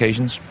on 2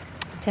 occasions.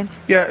 Tim?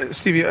 Yeah,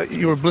 Stevie,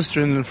 you were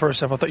blistering in the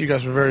first half. I thought you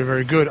guys were very,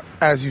 very good,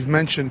 as you've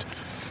mentioned.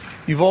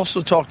 You've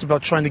also talked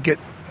about trying to get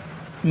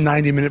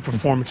 90-minute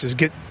performances,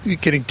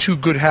 getting 2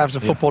 good halves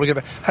of football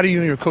together. How do you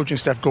and your coaching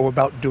staff go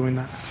about doing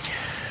that?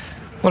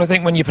 Well, I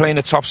think when you're playing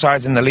the top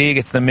sides in the league,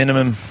 it's the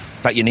minimum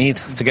that you need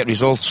to get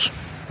results.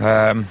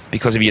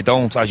 Because if you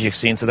don't, as you've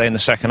seen today in the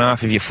second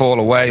half, if you fall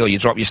away or you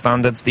drop your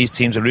standards, these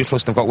teams are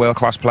ruthless. They've got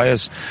world-class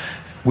players.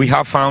 We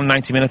have found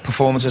 90-minute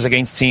performances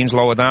against teams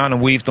lower down,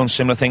 and we've done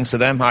similar things to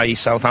them, i.e.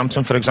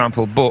 Southampton, for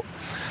example. But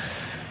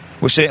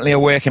we're certainly a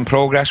work in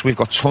progress. We've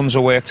got tons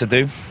of work to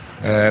do.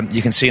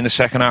 You can see in the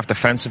second half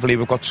defensively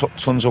we've got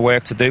tons of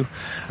work to do,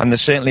 and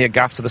there's certainly a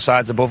gap to the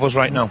sides above us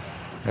right now.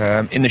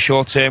 In the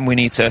short term, we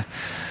need to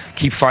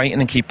keep fighting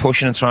and keep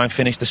pushing and try and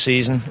finish the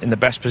season in the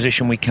best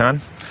position we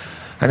can.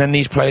 And then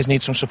these players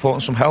need some support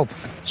and some help.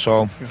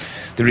 So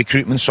the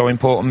recruitment's so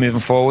important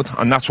moving forward,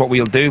 and that's what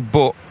we'll do.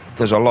 But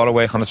there's a lot of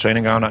work on the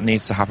training ground that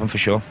needs to happen for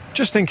sure.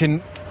 Just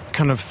thinking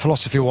kind of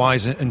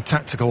philosophy-wise and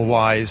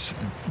tactical-wise,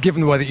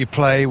 given the way that you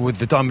play with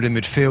the diamond in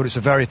midfield, it's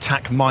a very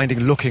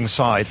attack-minded looking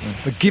side.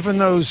 But given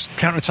those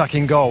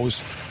counter-attacking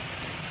goals,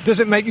 does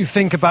it make you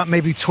think about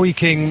maybe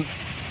tweaking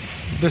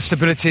the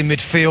stability in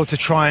midfield to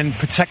try and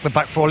protect the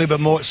back four a little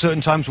bit more at certain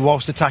times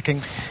whilst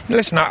attacking?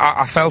 Listen,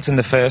 I felt in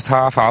the first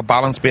half our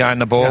balance behind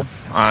the ball,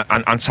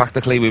 and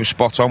tactically we were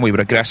spot on. We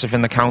were aggressive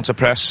in the counter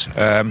press.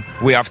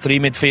 We have three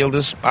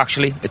midfielders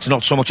actually. It's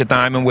not so much a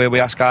diamond where we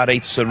ask our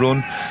eights to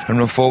run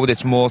forward.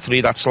 It's more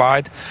three that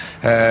slide.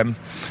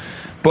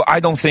 But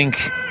I don't think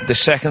the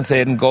second,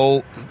 third and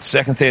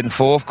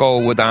fourth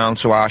goal were down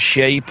to our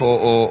shape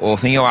or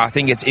thing. I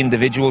think it's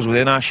individuals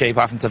within our shape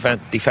having to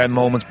defend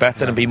moments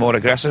better and be more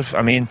aggressive.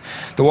 I mean,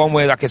 the one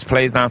where that gets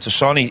played down to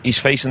Son, he's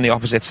facing the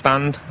opposite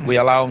stand. We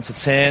allow him to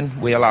turn.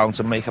 We allow him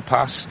to make a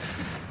pass.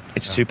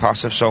 It's too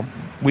passive. So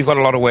we've got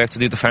a lot of work to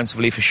do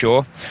defensively for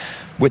sure.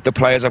 With the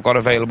players I've got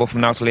available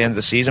from now till the end of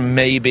the season,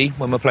 maybe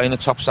when we're playing the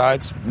top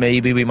sides,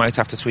 maybe we might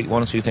have to tweak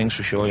one or two things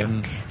for sure, yeah.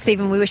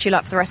 Stephen, we wish you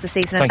luck for the rest of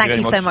the season, and thank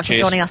you so much for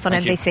joining us on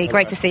NBC.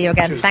 Great to see you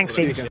again. Thanks,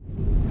 Stephen.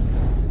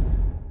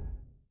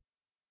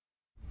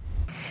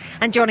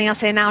 And joining us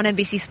here now on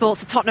NBC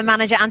Sports, the Tottenham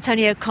manager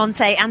Antonio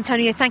Conte.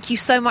 Antonio, thank you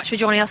so much for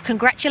joining us.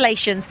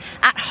 Congratulations.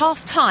 At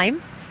half-time,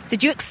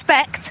 did you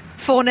expect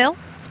 4-0?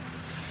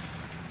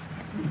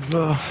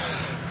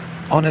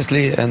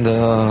 Honestly, and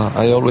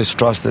I always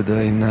trusted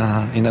in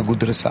a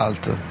good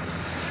result,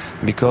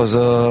 because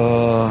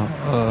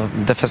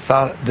the first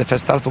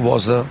half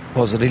was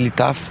really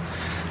tough,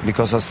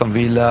 because Aston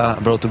Villa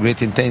brought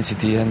great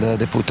intensity and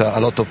they put a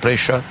lot of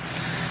pressure.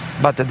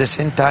 But at the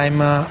same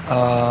time,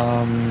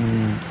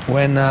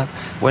 when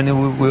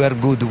we were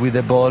good with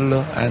the ball,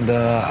 and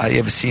I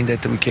have seen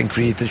that we can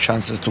create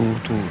chances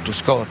to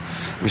score.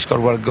 We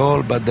scored one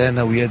goal, but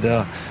then we had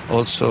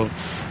also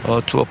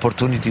two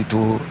opportunities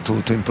to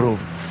improve.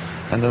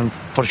 And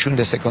unfortunately,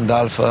 the second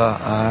half,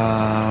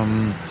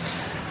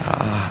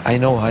 I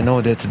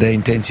know that the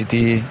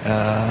intensity,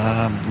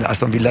 the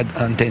Aston Villa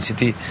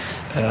intensity,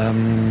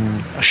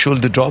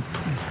 should drop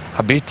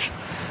a bit.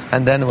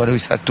 And then when we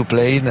start to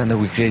play,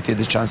 and we created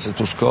the chances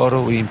to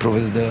score, we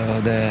improved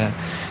the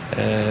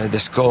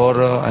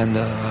score, and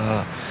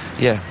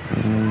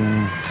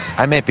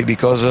I'm happy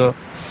because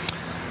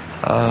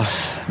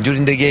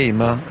during the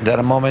game there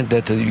are moments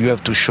that you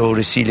have to show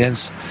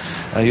resilience,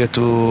 you have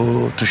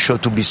to show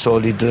to be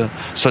solidity,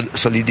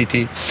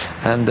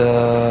 and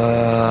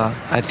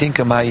I think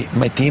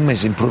my team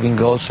is improving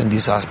also in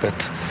this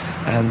aspect.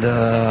 And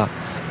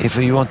if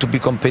you want to be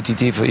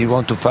competitive, you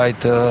want to fight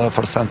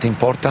for something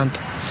important,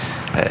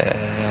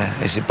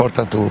 it's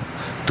important to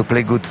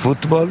play good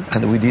football,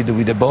 and we did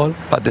with the ball.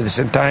 But at the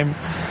same time,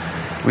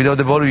 without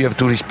the ball, you have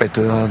to respect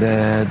your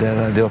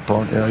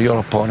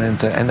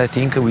opponent, and I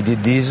think we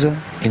did this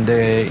in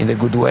a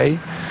good way.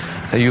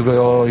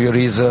 Hugo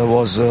Lloris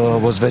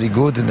was very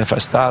good in the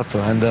first half,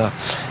 and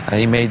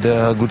he made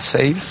good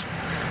saves.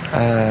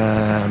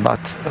 But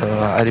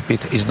I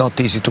repeat, it's not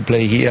easy to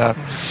play here.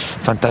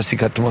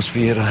 Fantastic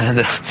atmosphere, and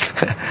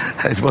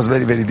it was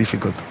very, very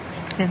difficult.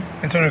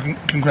 Antonio,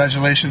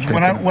 congratulations.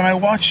 When I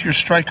watch your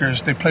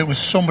strikers, they play with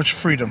so much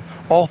freedom.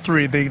 All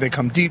three, they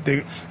come deep.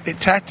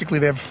 Tactically,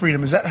 they have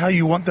freedom. Is that how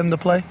you want them to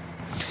play?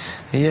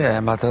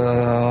 Yeah, but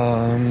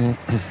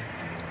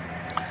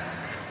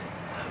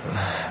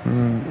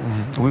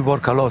we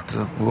work a lot.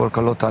 We work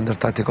a lot under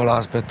tactical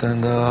aspect,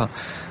 and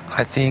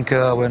I think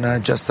when I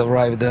just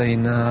arrived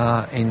in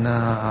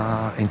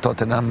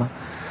Tottenham,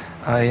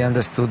 I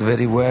understood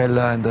very well,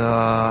 and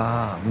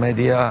my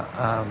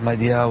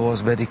idea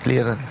was very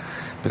clear.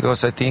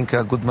 Because I think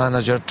a good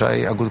manager,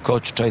 a good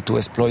coach, try to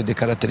exploit the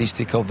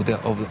characteristic of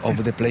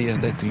the players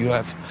that you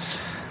have,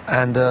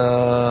 and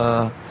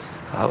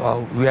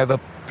we have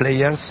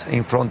players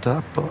in front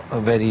up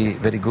very,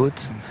 very good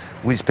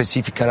with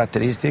specific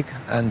characteristic,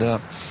 and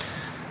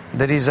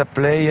there is a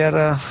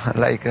player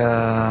like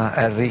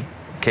Harry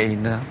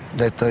Kane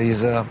that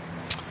is.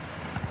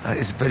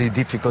 It's very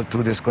difficult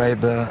to describe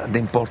the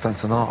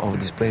importance of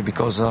this play,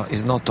 because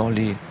it's not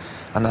only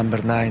a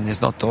number 9,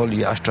 it's not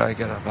only a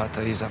striker, but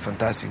he's a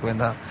fantastic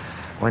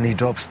when he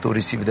drops to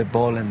receive the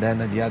ball, and then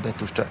the other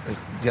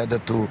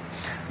two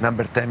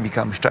number 10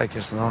 become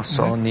strikers,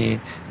 Sonny,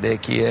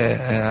 Deki,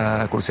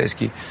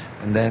 Kulusevski,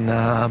 and then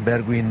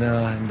Bergwijn,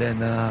 and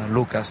then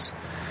Lucas.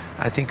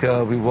 I think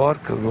we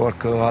work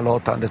a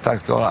lot on the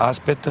tactical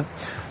aspect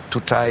to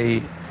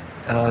try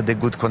the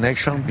good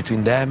connection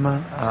between them,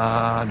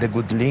 the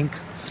good link,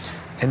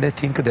 and I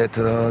think that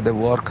the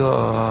work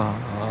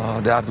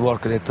the hard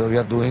work that we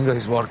are doing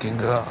is working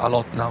a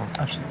lot now.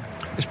 Absolutely.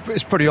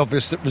 It's pretty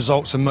obvious that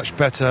results are much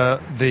better,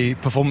 the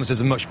performances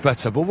are much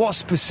better, but what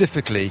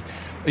specifically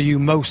are you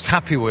most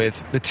happy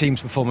with the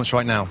team's performance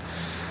right now?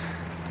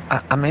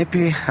 I'm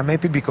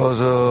happy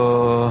because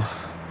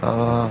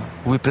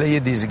we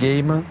played this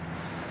game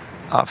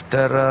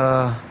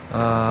after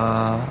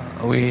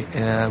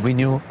we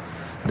knew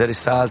the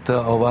result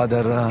of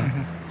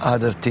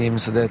other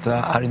teams that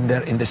are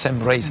in the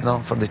same race now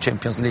for the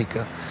Champions League,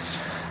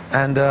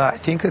 and I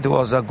think it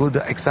was a good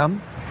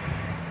exam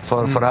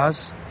for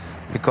us,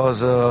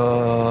 because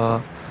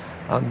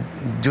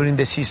during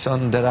the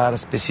season there are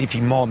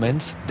specific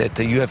moments that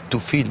you have to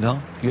feel.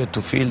 No, you have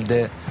to feel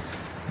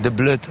the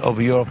blood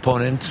of your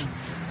opponent,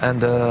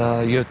 and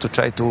you have to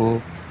try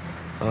to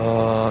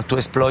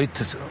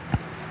exploit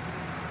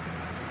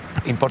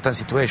important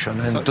situation.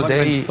 And so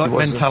today it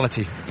was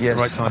mentality. Yes,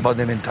 right time. About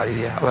the mentality.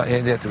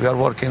 Yeah. That we are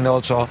working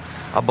also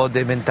about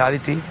the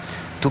mentality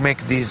to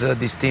make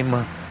this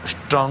team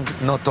strong,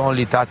 not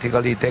only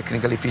tactically,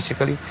 technically,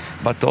 physically,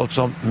 but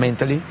also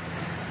mentally,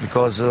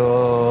 because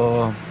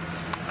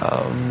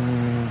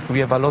we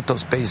have a lot of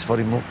space for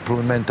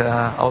improvement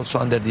also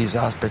under this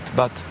aspect.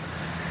 But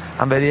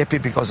I'm very happy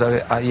because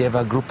I have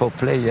a group of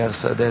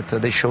players that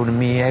they showed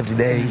me every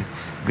day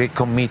great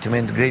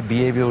commitment, great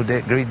behavior,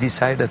 great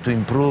desire to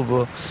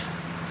improve.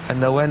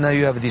 And when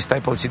you have this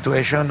type of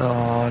situation,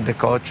 the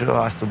coach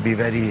has to be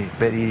very,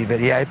 very,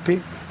 very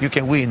happy. You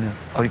can win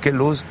or you can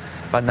lose,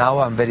 but now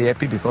I'm very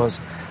happy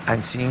because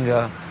I'm seeing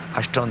a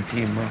strong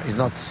team. It's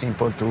not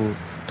simple to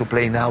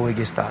play now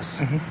against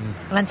us.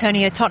 Well,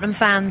 Antonio, Tottenham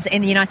fans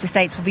in the United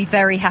States will be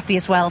very happy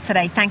as well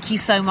today. Thank you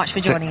so much for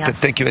joining us.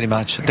 Thank you very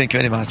much. Thank you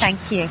very much.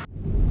 Thank you.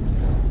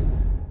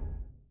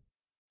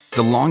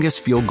 The longest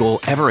field goal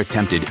ever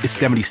attempted is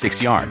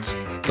 76 yards.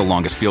 The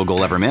longest field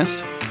goal ever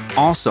missed?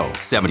 Also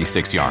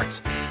 76 yards.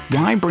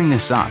 Why bring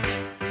this up?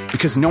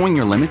 Because knowing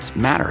your limits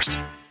matters,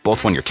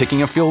 both when you're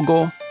kicking a field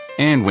goal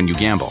and when you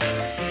gamble.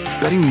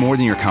 Betting more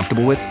than you're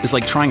comfortable with is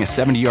like trying a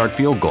 70-yard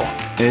field goal.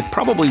 It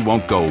probably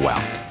won't go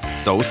well.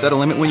 So set a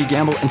limit when you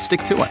gamble and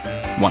stick to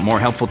it. Want more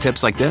helpful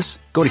tips like this?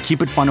 Go to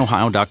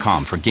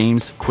keepitfunohio.com for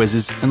games,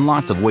 quizzes, and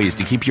lots of ways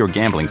to keep your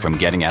gambling from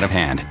getting out of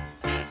hand.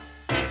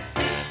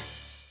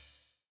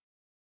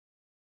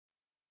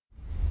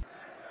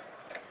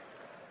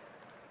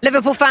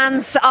 Liverpool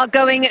fans are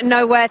going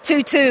nowhere.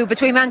 2-2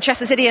 between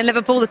Manchester City and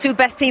Liverpool, the two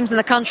best teams in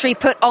the country,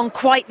 put on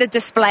quite the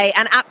display,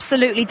 and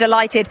absolutely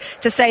delighted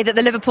to say that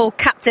the Liverpool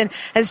captain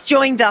has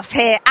joined us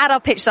here at our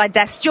pitchside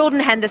desk. Jordan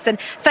Henderson,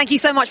 thank you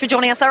so much for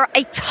joining us. There are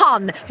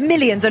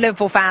millions of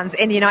Liverpool fans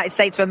in the United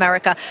States of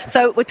America,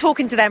 so we're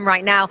talking to them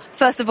right now.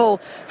 First of all,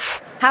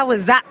 how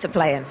was that to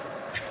play in?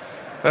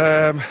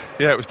 Yeah,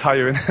 it was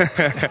tiring.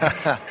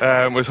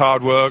 It was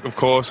hard work, of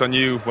course. We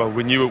knew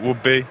it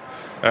would be.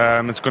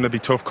 It's going to be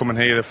tough coming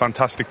here, a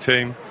fantastic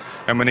team,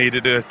 and we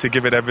needed to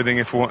give it everything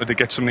if we wanted to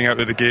get something out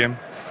of the game.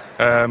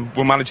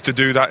 We managed to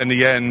do that in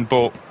the end,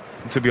 but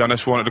to be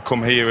honest, we wanted to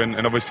come here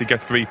and obviously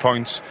get 3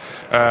 points.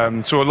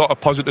 So a lot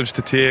of positives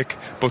to take,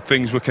 but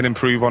things we can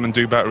improve on and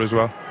do better as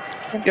well.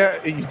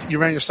 Yeah, you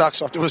ran your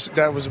socks off.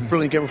 That was a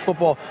brilliant game of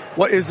football.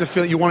 What is the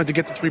feeling? You wanted to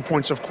get the 3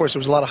 points, of course. There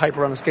was a lot of hype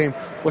around this game.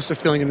 What's the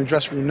feeling in the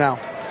dressing room now?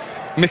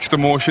 Mixed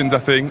emotions, I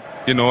think.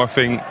 I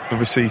think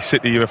obviously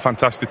City are a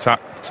fantastic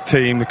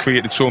team. They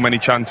created so many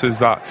chances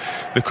that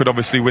they could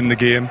obviously win the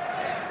game.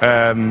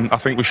 I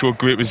think we showed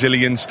great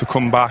resilience to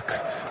come back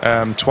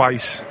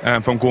twice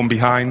from going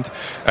behind.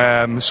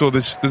 So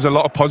there's a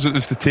lot of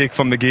positives to take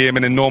from the game,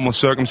 and in normal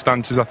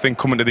circumstances I think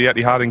coming to the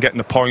Etihad and getting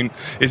the point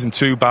isn't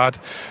too bad.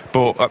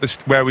 But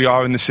at where we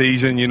are in the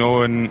season,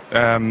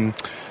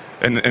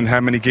 and how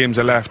many games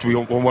are left, we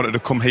wanted to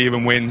come here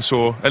and win,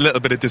 so a little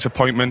bit of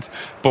disappointment,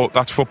 but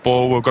that's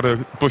football. We've got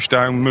to push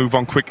down, move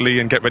on quickly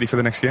and get ready for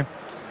the next game.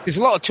 There's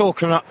a lot of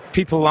talk about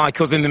people like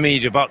us in the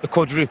media about the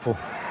quadruple.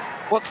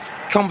 What's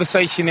the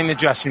conversation in the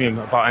dressing room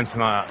about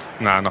anything like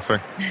that? Nah, nothing.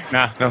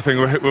 Nothing.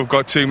 We've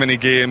got too many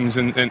games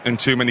and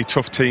too many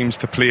tough teams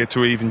to play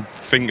to even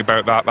think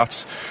about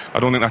that. I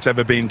don't think that's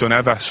ever been done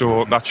ever,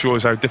 so that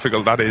shows how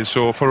difficult that is.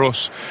 So for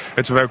us,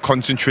 it's about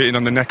concentrating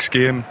on the next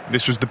game.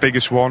 This was the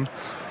biggest one,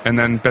 and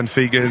then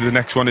Benfica, the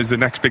next one, is the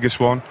next biggest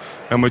one,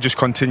 and we'll just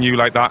continue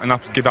like that and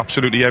give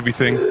absolutely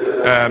everything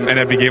in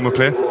every game we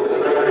play.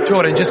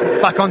 Jordan, just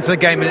back onto the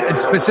game, and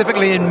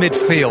specifically in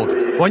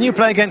midfield. When you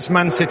play against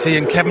Man City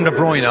and Kevin De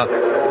Bruyne,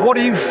 what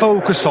do you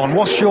focus on?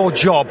 What's your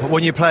job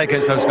when you play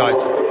against those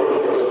guys?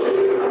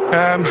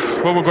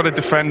 Well, we've got to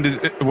defend as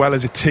well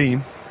as a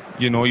team.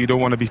 You don't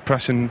want to be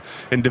pressing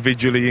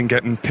individually and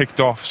getting picked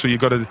off, so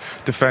you've got to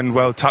defend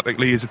well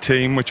tactically as a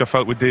team, which I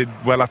felt we did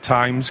well at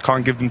times.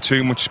 Can't give them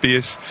too much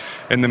space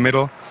in the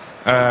middle.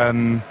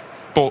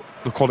 But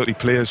the quality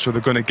players, so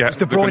they're going to get. Is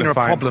De Bruyne a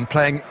problem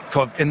playing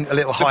in a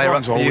little higher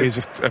up? De Bruyne's always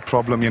a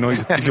problem.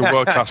 He's a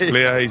world-class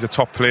player. He's a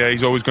top player.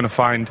 He's always going to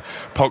find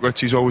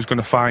pockets. He's always going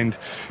to find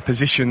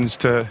positions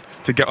to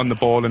get on the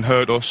ball and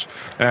hurt us.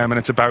 And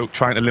it's about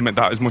trying to limit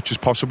that as much as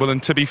possible.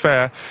 And to be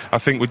fair, I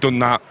think we've done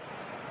that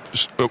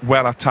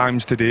well at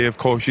times today. Of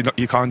course,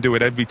 you can't do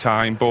it every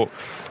time, but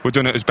we've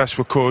done it as best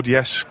we could.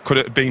 Yes, could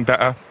it have been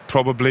better?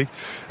 Probably.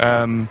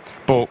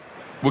 But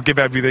we'll give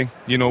everything.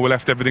 We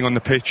left everything on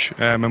the pitch,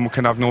 and we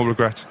can have no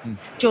regret.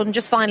 Jordan,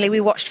 just finally, we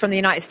watched from the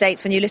United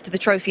States when you lifted the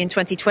trophy in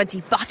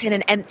 2020, but in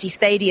an empty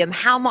stadium.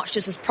 How much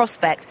does this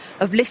prospect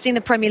of lifting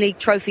the Premier League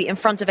trophy in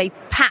front of a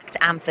packed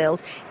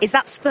Anfield, is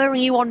that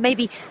spurring you on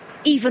maybe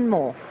even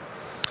more?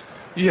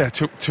 Yeah,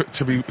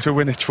 to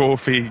win a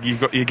trophy,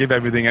 you give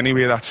everything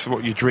anyway. That's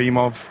what you dream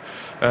of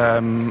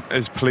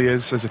as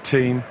players, as a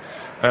team.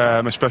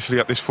 Especially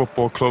at this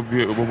football club,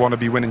 we want to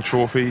be winning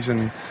trophies,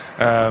 and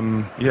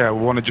we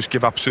want to just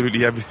give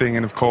absolutely everything.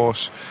 And of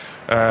course,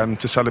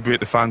 to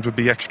celebrate the fans would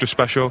be extra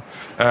special.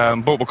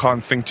 But we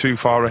can't think too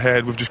far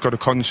ahead. We've just got to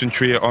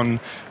concentrate on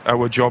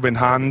our job in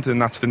hand,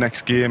 and that's the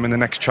next game and the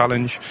next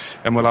challenge.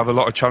 And we'll have a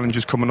lot of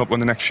challenges coming up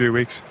in the next few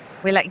weeks.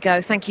 We'll let you go.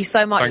 Thank you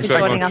so much Thanks for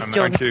joining us,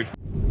 Jordan. Thank you.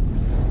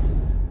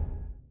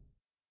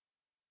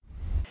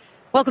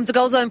 Welcome to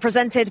Goal Zone,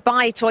 presented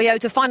by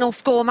Toyota. Final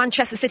score,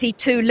 Manchester City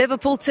 2,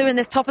 Liverpool 2 in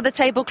this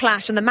top-of-the-table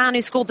clash. And the man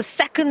who scored the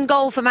second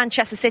goal for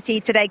Manchester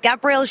City today,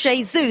 Gabriel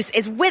Jesus,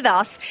 is with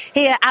us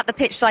here at the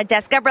pitchside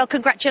desk. Gabriel,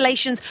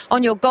 congratulations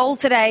on your goal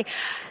today.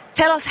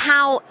 Tell us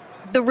how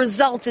the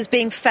result is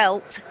being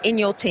felt in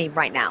your team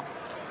right now.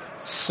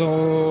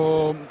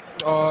 So,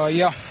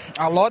 a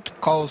lot,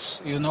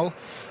 because, we know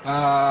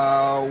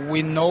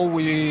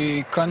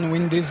we can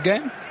win this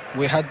game.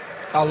 We had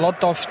a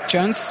lot of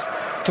chance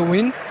to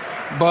win.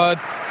 But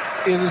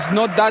it is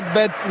not that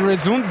bad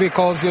result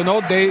because,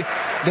 they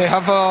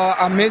have an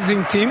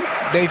amazing team.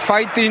 They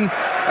fighting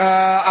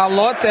a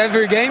lot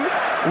every game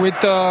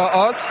with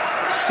us.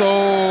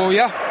 So,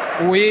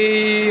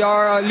 we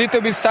are a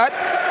little bit sad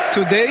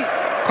today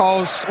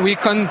because we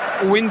can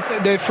win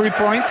the 3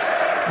 points,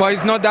 but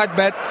it's not that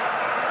bad.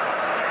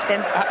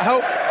 Tim?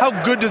 How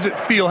good does it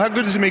feel? How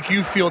good does it make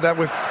you feel that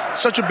with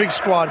such a big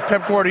squad,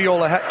 Pep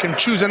Guardiola can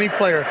choose any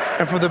player,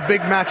 and for the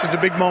big matches, the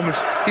big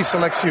moments, he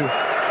selects you?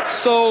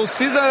 So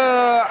since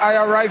I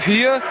arrived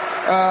here,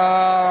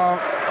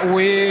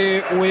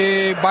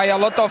 we buy a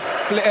lot of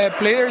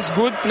players,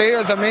 good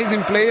players,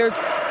 amazing players,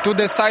 to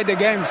decide the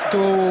games,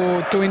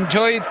 to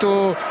enjoy,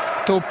 to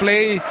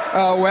play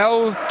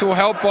well, to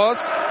help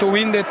us to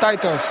win the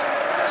titles.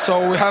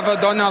 So we have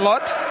done a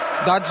lot.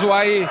 That's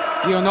why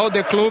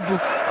the club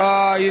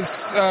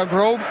is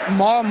grow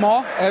more and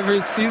more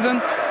every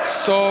season.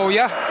 So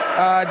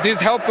this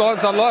helps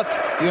us a lot.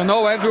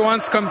 Everyone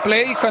can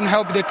play, can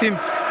help the team.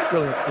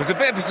 Brilliant. It was a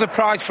bit of a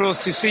surprise for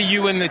us to see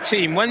you in the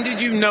team. When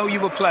did you know you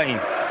were playing?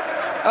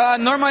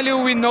 Normally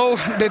we know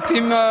the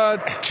team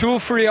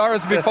 2-3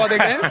 hours before the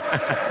game,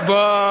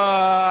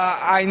 but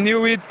I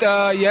knew it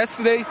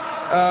yesterday,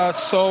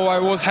 so I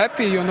was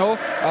happy.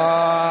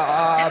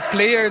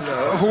 Players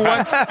who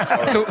wants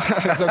to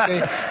it's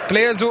okay.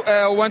 Players who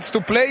wants to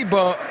play,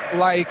 but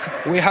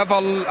we have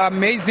an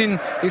amazing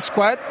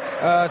squad.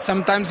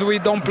 Sometimes we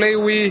don't play,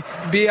 we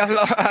be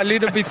a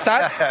little bit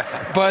sad,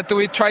 but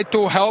we try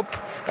to help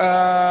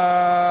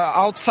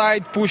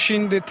outside,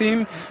 pushing the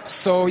team.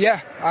 So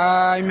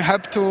I'm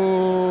happy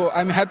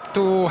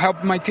to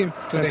help my team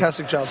today.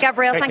 Fantastic job.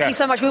 Gabriel, thank you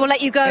so much. We will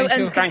let you go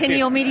and continue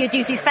your media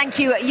duties. Thank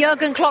you.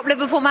 Jurgen Klopp,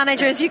 Liverpool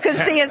manager, as you can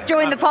see, has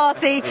joined the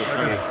party.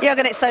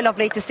 Jurgen, it's so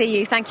lovely to see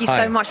you. Thank you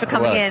so much for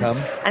coming in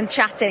and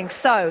chatting.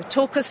 So,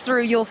 talk us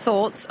through your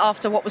thoughts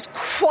after what was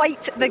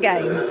quite the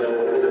game.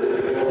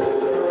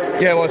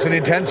 Yeah, it was an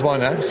intense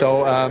one.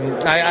 So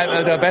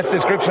the best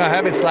description I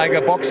have, it's like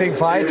a boxing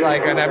fight.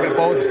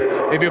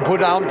 If you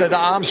put out the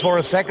arms for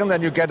a second,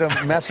 then you get a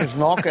massive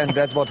knock, and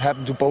that's what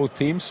happened to both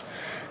teams.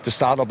 The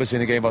start, obviously, in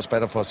the game was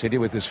better for City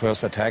with his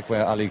first attack,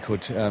 where Ali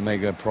could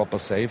make a proper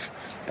save.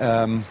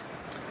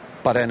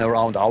 But then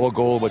around our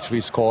goal, which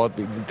we scored,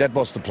 that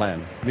was the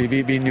plan. We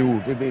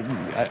knew.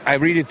 I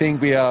really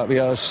think we are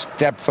a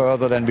step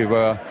further than we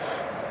were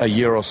a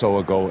year or so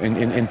ago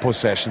in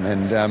possession,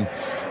 and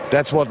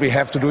that's what we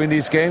have to do in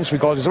these games,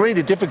 because it's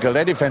really difficult.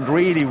 They defend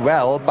really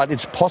well, but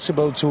it's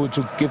possible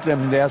to give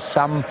them there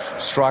some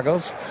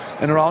struggles.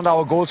 And around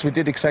our goals, we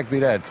did exactly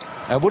that.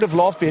 I would have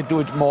loved to do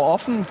it more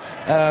often,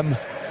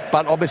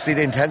 but obviously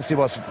the intensity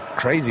was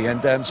crazy,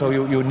 and so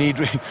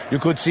you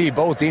could see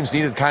both teams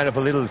needed kind of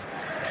a little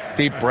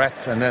deep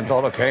breath, and then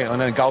thought, okay,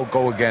 and then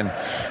go again.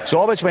 So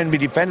always when we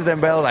defended them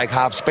well, like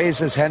half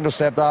spaces, Hendo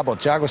stepped up or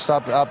Thiago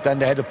stepped up, then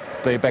they had to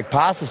play back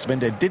passes. When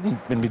we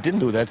didn't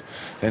do that,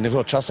 then it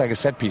was just like a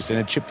set piece, and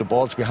it chipped the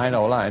balls behind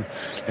our line.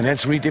 And then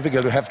it's really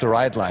difficult to have the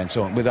right line.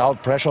 So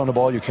without pressure on the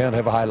ball, you can't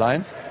have a high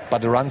line.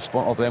 But the runs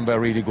of them were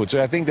really good.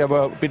 So I think they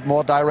were a bit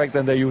more direct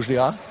than they usually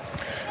are.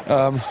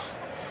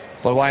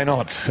 But why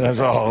not?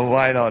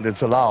 Why not?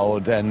 It's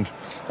allowed, and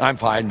I'm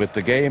fine with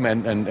the game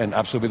and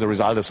absolutely the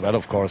result as well,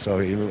 of course. So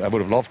I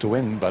would have loved to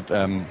win, but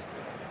I'm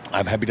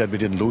happy that we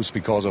didn't lose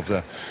because of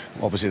I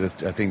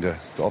think the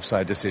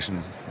offside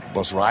decision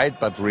was right,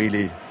 but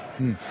really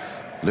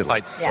little.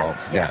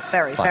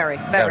 Very. Very.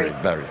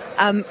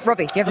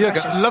 Robbie, do you have a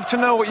question? Love to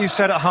know what you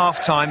said at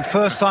half-time.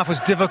 First half was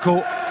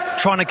difficult.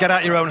 trying to get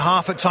out your own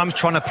half at times,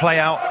 trying to play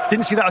out.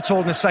 Didn't see that at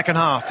all in the second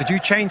half. Did you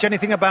change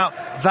anything about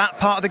that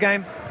part of the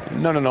game?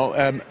 No.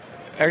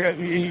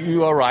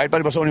 You are right, but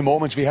it was only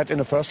moments. We had in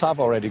the first half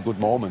already good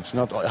moments.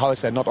 Not, how I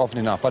said, not often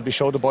enough. But we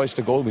showed the boys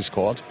the goal we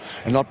scored,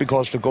 and not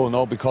because of the goal,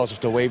 no, because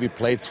of the way we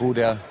played through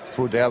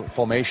their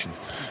formation.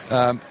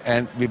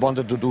 And we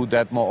wanted to do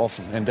that more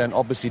often. And then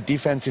obviously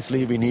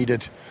defensively we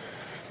needed.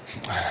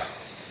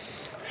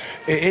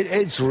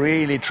 It's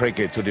really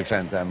tricky to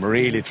defend them,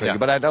 really tricky. Yeah.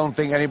 But I don't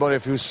think anybody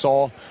of you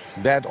saw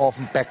that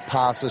often back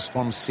passes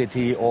from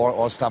City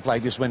or stuff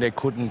like this when they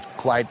couldn't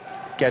quite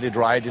get it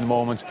right in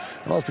moments.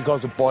 It was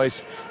because the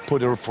boys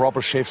put a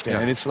proper shift in,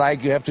 and it's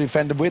like you have to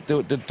defend with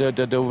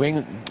the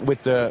wing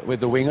with the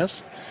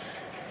wingers,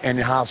 and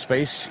in half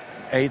space,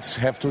 eights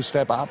have to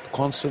step up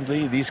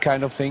constantly. These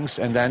kind of things,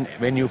 and then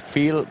when you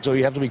feel, so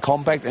you have to be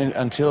compact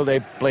until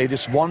they play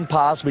this one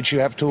pass, which you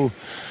have to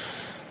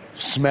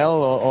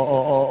smell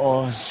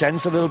or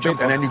sense a little bit,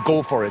 and then you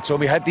go for it. So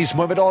we had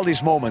with all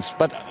these moments.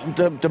 But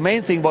the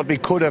main thing what we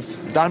could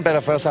have done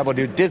better first half, what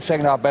we did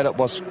second half better,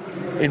 was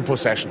in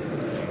possession.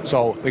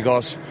 So,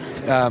 because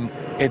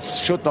it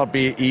should not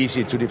be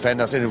easy to defend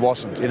us, and it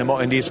wasn't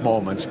in these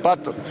moments. But,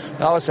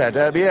 as I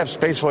said, we have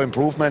space for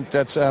improvement.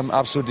 That's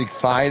absolutely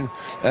fine.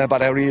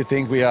 But I really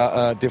think we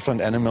are a different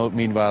animal,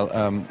 meanwhile,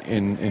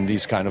 in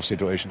these kind of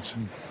situations.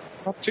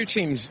 Two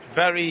teams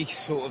very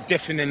sort of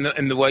different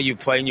in the way you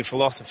play and your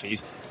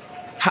philosophies.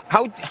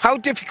 How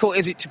difficult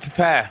is it to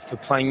prepare for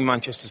playing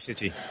Manchester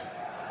City?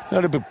 No,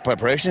 the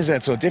preparation is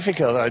not so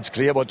difficult. It's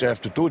clear what you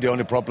have to do. The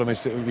only problem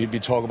is we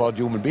talk about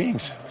human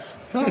beings.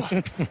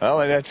 Oh,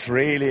 and that's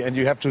really, and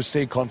you have to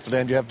stay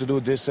confident. You have to do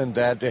this and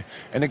that.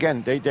 And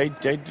again,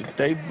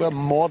 they were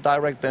more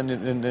direct than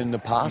in the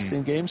past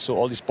in games. So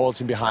all these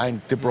balls in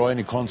behind, De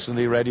Bruyne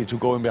constantly ready to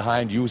go in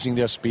behind, using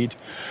their speed.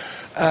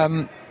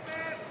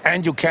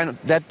 And you can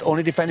that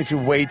only defend if you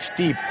wait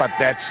deep, but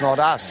that's not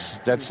us.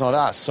 That's not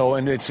us. So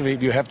and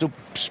you have to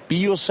be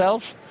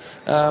yourself,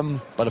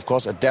 but of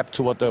course adapt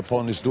to what the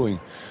opponent is doing.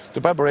 The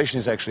preparation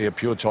is actually a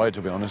pure joy,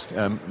 to be honest,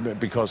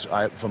 because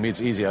for me it's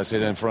easy. I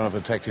sit in front of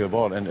a tactical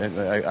board and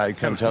I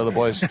can tell the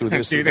boys do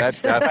this, do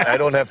that. I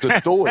don't have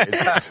to do it.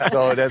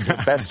 So that's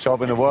the best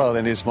job in the world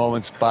in these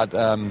moments. But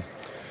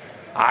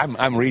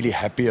I'm really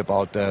happy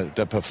about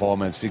the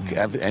performance.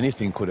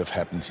 Anything could have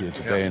happened here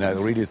today, and I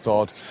really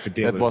thought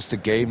that was the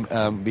game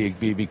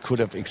we could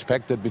have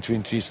expected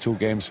between these two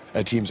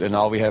teams. And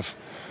now we have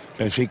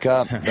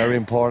Benfica, very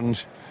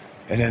important,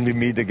 and then we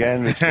meet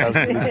again, which is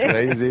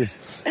crazy.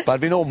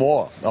 But we know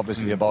more,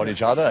 obviously, about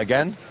each other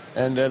again,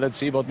 and let's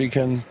see what we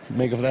can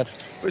make of that.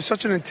 It's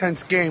such an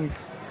intense game.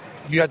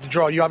 You had to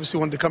draw. You obviously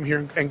wanted to come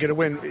here and get a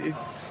win.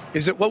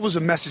 What was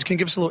the message? Can you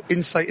give us a little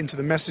insight into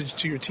the message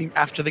to your team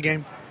after the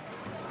game?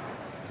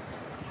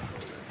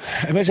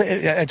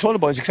 I told the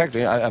boys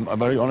exactly. I'm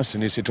very honest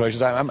in these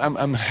situations.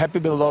 I'm happy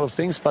with a lot of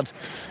things, but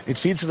it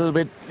feels a little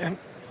bit.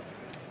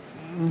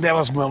 There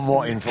was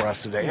more in for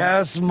us today.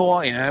 There's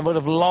more in. I would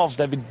have loved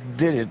that we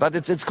did it, but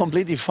it's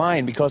completely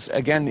fine because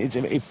again,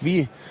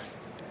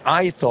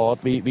 I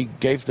thought we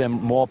gave them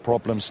more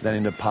problems than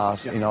in the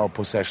past in our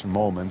possession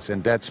moments,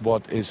 and that's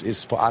what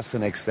is for us the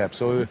next step.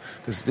 So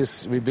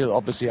this we will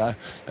obviously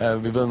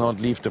we will not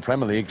leave the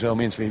Premier League. So it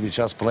means we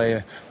just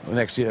play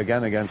next year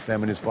again against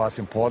them, and it's for us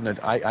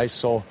important. That I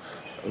saw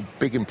a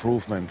big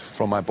improvement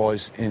from my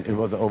boys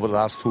over the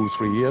last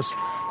 2-3 years,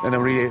 and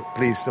I'm really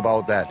pleased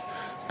about that.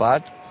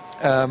 But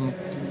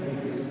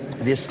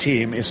this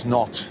team is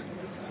not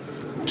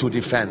to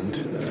defend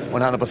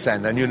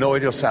 100%, and you know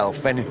it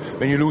yourself. When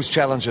you lose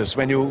challenges,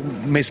 when you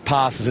miss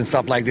passes and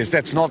stuff like this,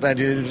 that's not that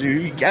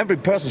every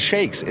person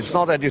shakes. It's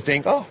not that you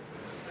think, oh,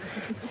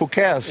 who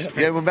cares?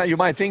 Yeah, you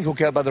might think who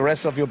cares, but the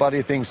rest of your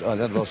body thinks, oh,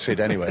 that was shit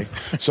anyway.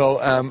 So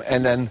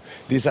and then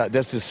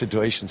that's the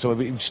situation. So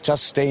we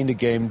just stay in the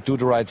game, do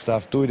the right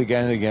stuff, do it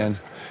again and again.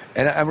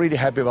 And I'm really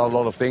happy about a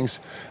lot of things,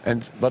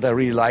 but I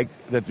really like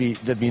that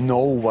we know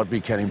what we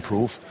can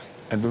improve.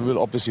 And we will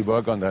obviously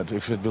work on that.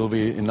 If it will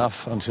be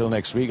enough until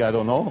next week, I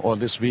don't know. Or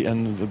this week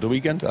and the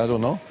weekend, I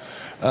don't know.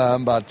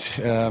 But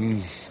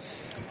in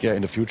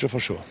the future for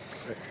sure.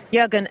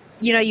 Jürgen,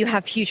 you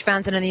have huge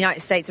fans in the United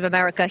States of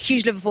America,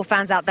 huge Liverpool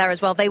fans out there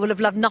as well. They will have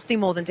loved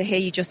nothing more than to hear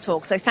you just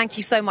talk. So thank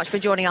you so much for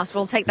joining us.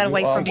 We'll take that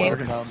away from you.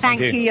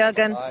 Thank you,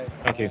 Jürgen. Bye.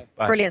 Thank you.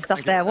 Bye. Brilliant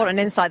stuff there. What an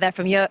insight there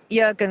from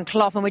Jürgen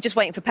Klopp. And we're just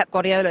waiting for Pep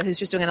Guardiola, who's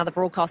just doing another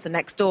broadcaster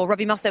next door.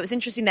 Robbie Mustoe, it was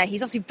interesting there.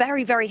 He's obviously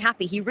very, very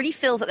happy. He really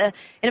feels that they're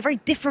in a very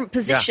different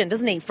position,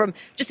 doesn't he, from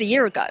just a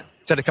year ago?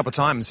 Said a couple of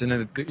times, and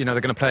they're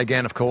going to play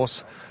again, of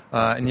course,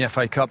 in the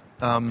FA Cup.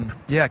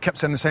 Kept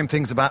saying the same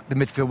things about the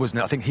midfield, wasn't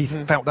it? I think he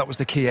felt that was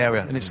the key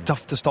area, and it's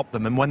tough to stop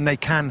them. And when they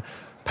can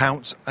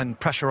pounce and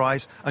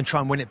pressurise and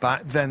try and win it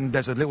back, then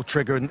there's a little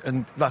trigger,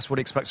 and that's what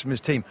he expects from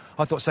his team.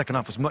 I thought second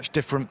half was much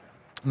different.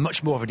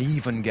 Much more of an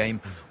even game,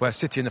 where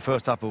City in the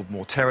first half were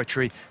more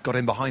territory, got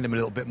in behind them a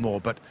little bit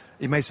more. But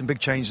he made some big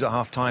changes at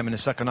half-time, and the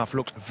second half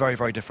looked very,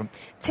 very different.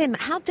 Tim,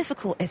 how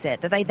difficult is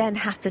it that they then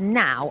have to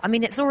now, I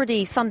mean, it's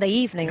already Sunday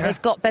evening,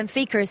 they've got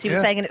Benfica, as you were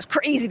saying, and it's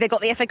crazy, they've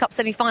got the FA Cup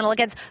semi-final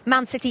against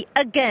Man City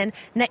again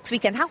next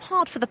weekend. How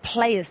hard for the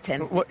players,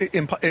 Tim? Well,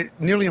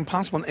 nearly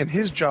impossible, and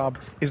his job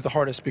is the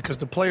hardest because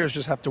the players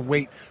just have to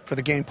wait for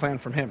the game plan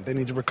from him. They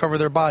need to recover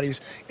their bodies,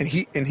 and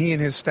he and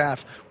his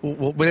staff,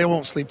 they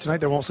won't sleep tonight,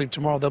 they won't sleep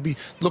tomorrow. They'll be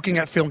looking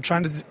at film,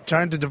 trying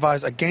to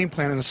devise a game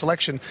plan and a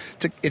selection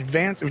to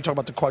advance. We talk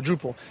about the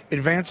quadruple,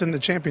 advance in the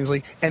Champions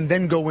League, and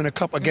then go win a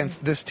cup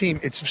against this team.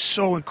 It's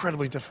so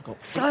incredibly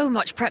difficult. So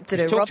much prep to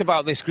do. You talked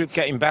about this group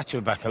getting better,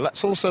 Rebecca.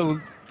 Let's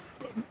also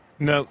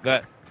note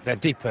that they're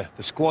deeper.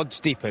 The squad's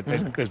deeper.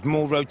 There's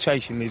more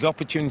rotation. There's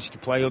opportunity to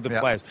play other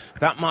players.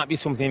 That might be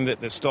something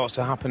that starts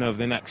to happen over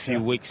the next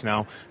few weeks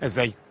now as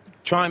they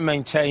try and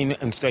maintain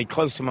and stay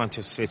close to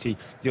Manchester City.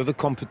 The other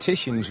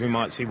competitions, we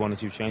might see one or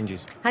two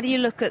changes. How do you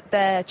look at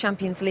their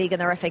Champions League and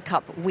their FA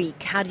Cup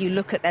week? How do you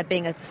look at there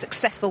being a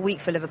successful week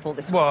for Liverpool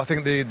this week? Well, I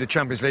think the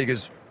Champions League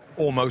is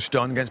almost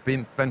done against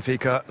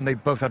Benfica, and they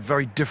both had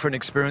very different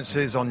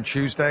experiences on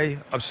Tuesday.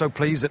 I'm so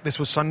pleased that this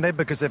was Sunday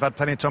because they've had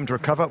plenty of time to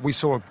recover. We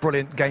saw a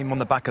brilliant game on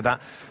the back of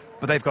that,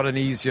 but they've got an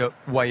easier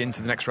way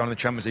into the next round of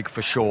the Champions League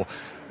for sure.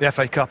 The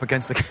FA Cup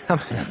against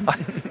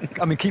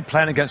I mean, keep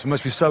playing against them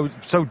must be so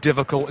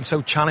difficult and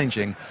so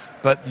challenging.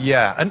 But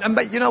yeah, and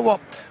you know what?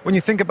 When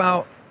you think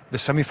about the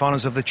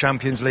semi-finals of the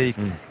Champions League,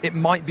 it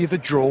might be the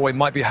draw, it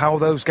might be how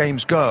those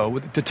games go,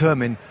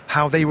 determine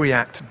how they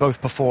react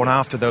both before and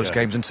after those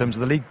games in terms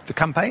of the league, the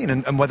campaign,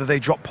 and whether they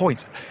drop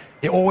points.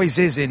 It always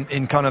is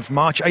in kind of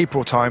March,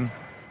 April time,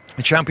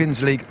 the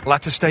Champions League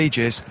latter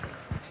stages.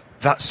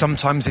 That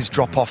sometimes is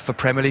drop-off for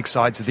Premier League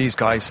sides of these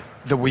guys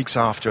the weeks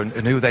after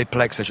and who they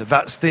play, etc.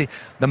 That's the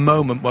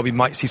moment where we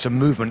might see some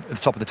movement at the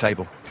top of the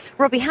table.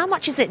 Robbie, how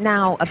much is it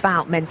now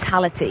about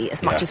mentality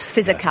as much as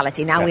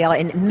physicality? Now we are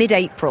in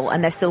mid-April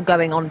and they're still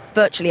going on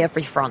virtually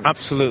every front.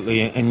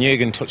 Absolutely, and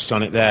Jürgen touched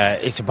on it there.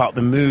 It's about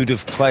the mood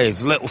of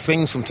players. Little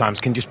things sometimes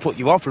can just put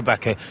you off,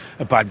 Rebecca.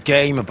 A bad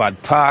game, a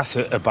bad pass,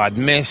 a bad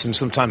miss, and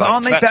sometimes but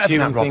aren't they better than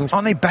that, Rob?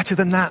 Aren't they better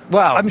than that?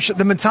 Well, I'm sure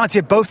the mentality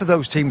of both of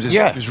those teams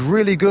is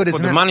really good,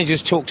 isn't it? The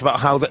manager's talked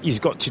about how that he's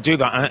got to do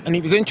that, and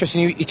it was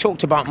interesting. He talked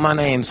about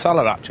Mane and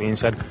Salah actually, and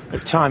said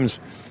at times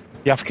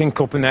the African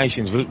Cup of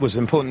Nations was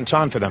an important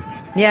time for them.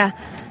 Yeah,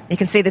 you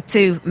can see the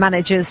two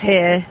managers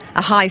here,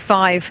 a high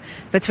five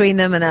between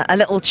them and a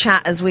little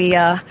chat as we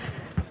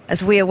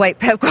await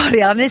Pep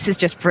Guardiola. I mean, this is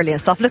just brilliant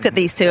stuff. Look at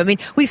these two. I mean,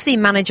 we've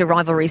seen manager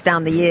rivalries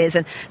down the years,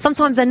 and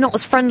sometimes they're not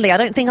as friendly. I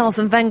don't think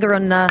Arsene Wenger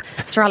and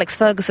Sir Alex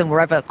Ferguson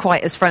were ever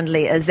quite as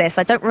friendly as this.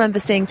 I don't remember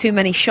seeing too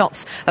many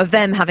shots of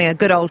them having a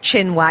good old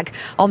chin wag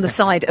on the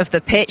side of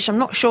the pitch. I'm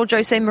not sure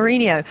Jose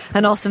Mourinho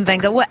and Arsene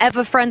Wenger were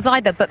ever friends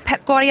either. But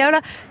Pep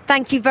Guardiola,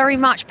 thank you very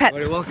much, Pep.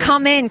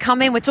 Come in.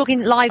 We're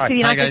talking live to the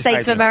United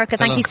States of America.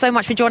 Thank you so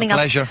much for joining us.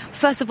 Pleasure.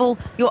 First of all,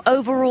 your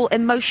overall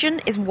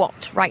emotion is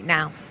what right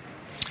now?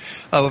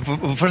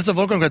 First of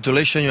all,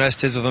 congratulations, United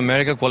States of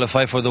America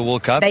qualified for the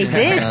World Cup. They did.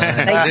 They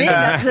did.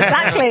 That's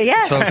exactly,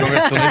 yes. So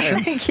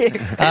congratulations. Thank you.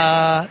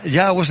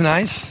 It was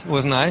nice. It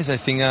was nice. I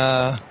think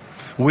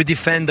we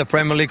defend the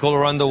Premier League all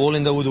around the world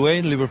in the good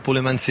way, Liverpool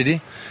and Man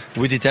City.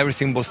 We did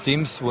everything, both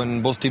teams.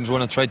 When both teams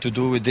want to try to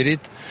do, we did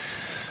it.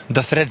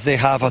 The threats they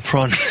have up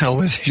front,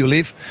 always you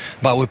leave.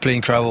 But we play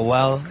incredible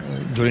well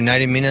during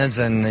 90 minutes.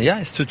 And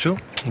it's 2-2.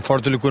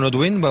 Unfortunately, we could not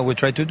win, but we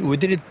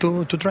did it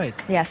to try it.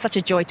 Yeah, such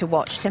a joy to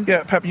watch, Tim.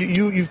 Yeah, Pep,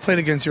 you've played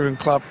against Jurgen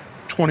Klopp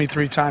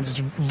 23 times. It's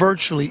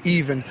virtually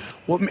even.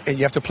 And you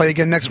have to play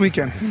again next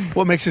weekend.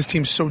 What makes his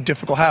team so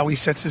difficult? How he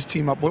sets his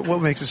team up?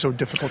 What makes it so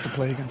difficult to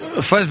play against?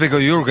 First,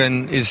 because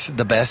Jurgen is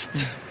the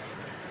best.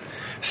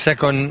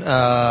 Second,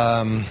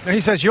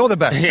 he says you're the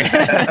best.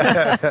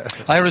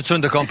 I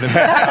return the compliment.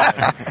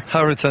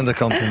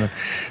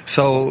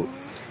 So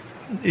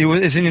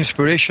it's an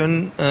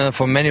inspiration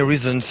for many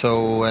reasons.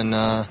 So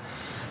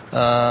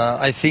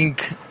I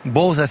think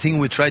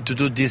we tried to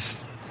do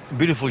this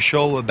beautiful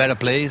show a better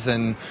place,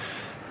 and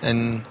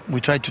we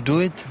tried to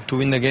do it to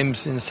win the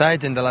games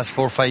inside. In the last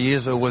 4 or 5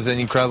 years, it was an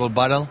incredible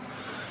battle.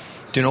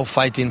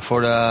 Fighting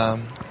for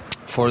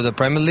the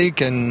Premier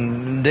League,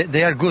 and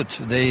they are good.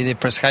 They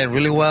press high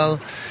really well.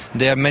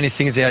 There are many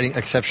things they are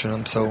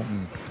exceptional. So,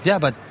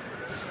 the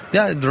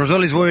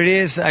result is what it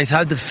is. I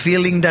had the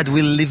feeling that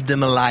we let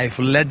them alive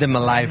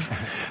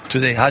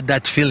today. Had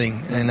that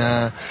feeling,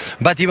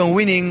 but even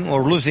winning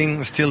or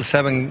losing, still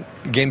 7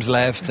 games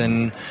left,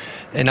 and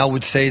I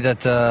would say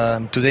that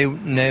today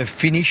we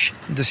finish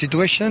the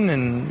situation,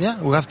 and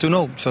we have to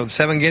know. So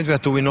 7 games, we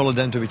have to win all of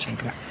them to be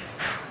champion.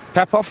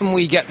 Pep, often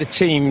we get the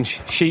team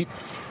sheet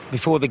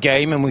before the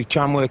game and we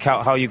try and work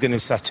out how you're going to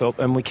set up,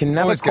 and we can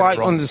never quite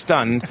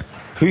understand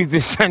who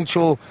the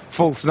central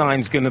false nine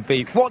is going to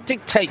be. What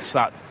dictates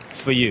that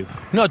for you?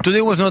 No,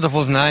 today was not a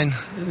false nine.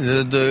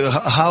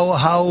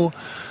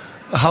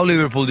 How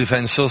Liverpool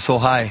defends so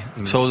high.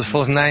 So the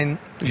false nine,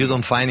 you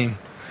don't find him.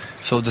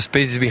 So the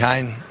space is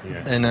behind,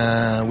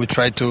 and we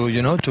try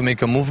to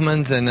make a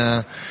movement,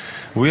 and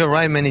we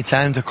arrived many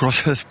times, the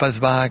crosses pass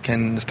back,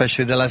 and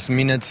especially the last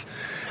minutes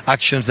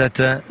actions that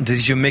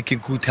decision making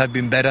could have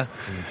been better.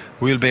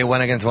 We'll be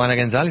 1-1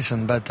 against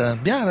Alisson, but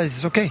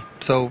it's okay.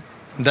 So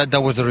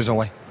that was the reason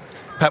why.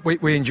 Pep,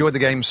 we enjoyed the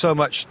game so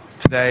much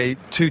today.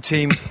 Two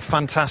teams,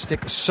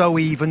 fantastic, so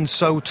even,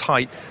 so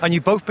tight. And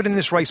you've both been in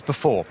this race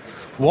before.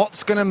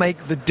 What's going to make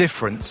the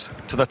difference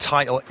to the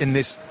title in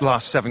this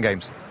last 7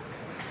 games?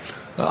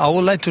 I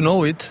would like to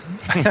know it,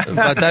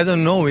 but I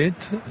don't know it.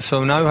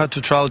 So now we have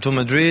to travel to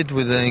Madrid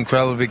with an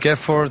incredible big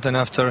effort, and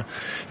after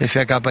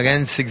FA Cup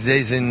again, 6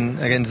 days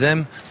against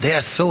them. They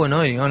are so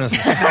annoying, honestly.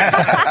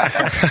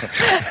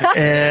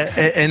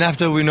 And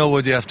after we know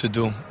what you have to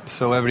do.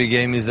 So every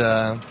game is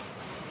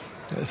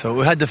So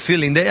we had the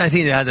feeling, I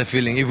think they had the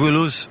feeling, if we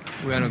lose,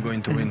 we are not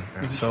going to win.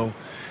 So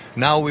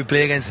now we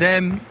play against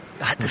them.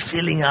 I had the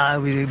feeling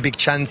with a big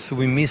chance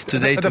we missed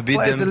today to beat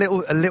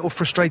them. A little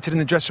frustrated in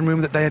the dressing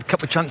room that they had a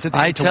couple of chances to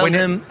win it. I tell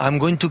them, I'm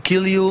going to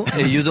kill you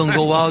if you don't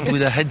go out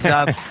with a heads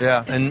up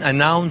and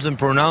announce and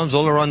pronounce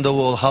all around the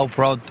world how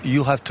proud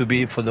you have to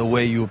be for the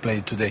way you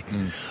played today.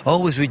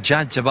 Always we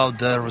judge about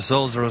the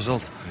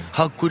results.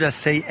 How could I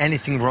say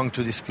anything wrong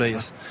to these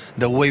players?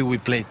 The way we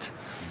played.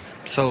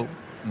 So...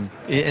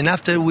 And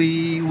after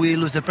we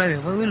lose the Premier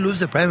League, we lose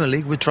the Premier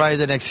League. We try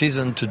the next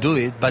season to do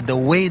it, but the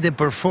way they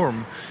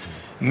perform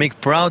make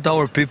proud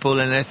our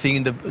people, and I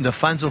think the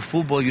fans of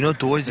football,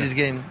 towards this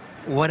game.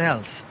 What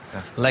else?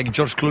 Like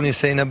George Clooney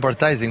saying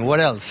advertising.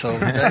 What else? So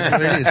that's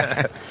what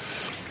it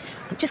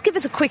is. Just give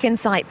us a quick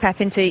insight,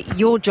 Pep, into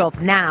your job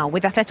now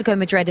with Atletico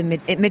Madrid in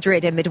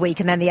midweek,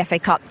 and then the FA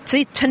Cup.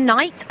 So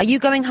tonight, are you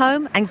going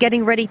home and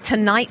getting ready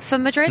tonight for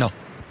Madrid? No.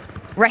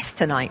 Rest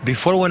tonight.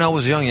 Before, when I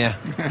was young,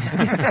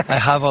 I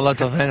have a lot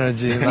of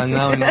energy, but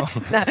now no.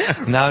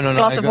 No.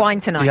 Glass of wine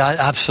tonight. Yeah,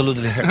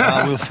 absolutely.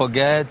 I will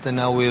forget, and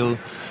I will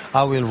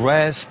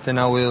rest,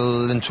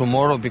 and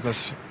tomorrow,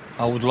 because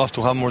I would love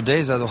to have more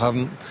days. I don't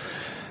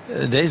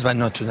have days, but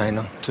not tonight.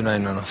 No,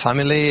 no.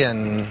 Family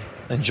and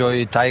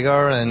enjoy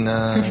Tiger and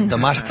the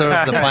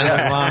Masters, the final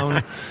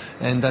round,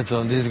 and that's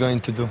all this is going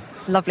to do.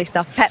 Lovely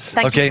stuff. Pep,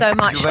 thank you so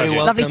much.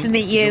 Lovely to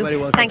meet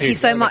you. Thank you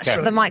so much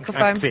for the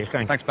microphone.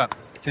 Thanks, Pep.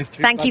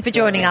 Thank you for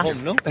joining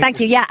us. Thank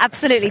you. Yeah,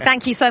 absolutely.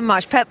 Thank you so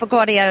much. Pep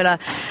Guardiola.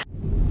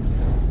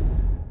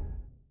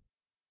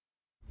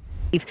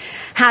 We've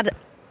had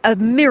a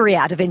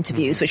myriad of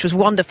interviews, which was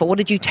wonderful. What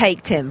did you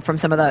take, Tim, from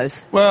some of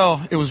those?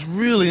 Well, it was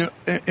really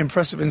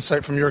impressive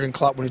insight from Jurgen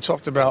Klopp when he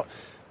talked about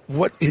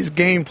what his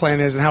game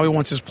plan is and how he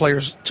wants his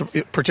players, to,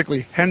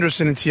 particularly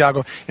Henderson and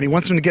Thiago, and he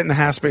wants them to get in the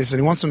half space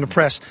and he wants them to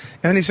press.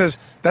 And then he says,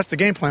 that's the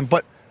game plan,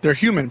 but they're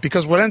human,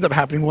 because what ended up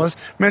happening was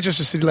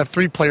Manchester City left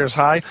 3 players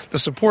high. The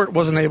support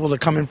wasn't able to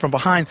come in from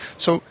behind,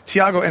 so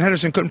Thiago and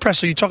Henderson couldn't press.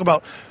 So you talk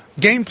about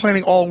game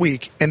planning all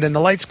week, and then the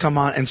lights come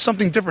on, and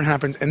something different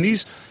happens. And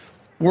these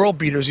world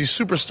beaters, these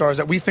superstars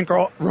that we think are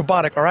all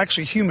robotic, are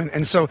actually human.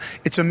 And so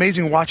it's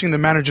amazing watching the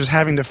managers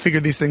having to figure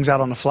these things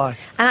out on the fly.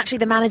 And actually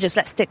the managers,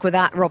 let's stick with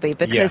that, Robbie,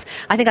 because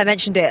I think I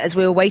mentioned it as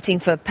we were waiting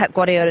for Pep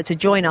Guardiola to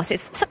join us.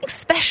 It's something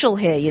special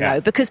here, you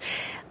know, because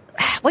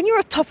when you're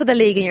at top of the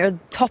league and you're at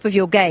the top of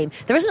your game,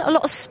 there isn't a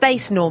lot of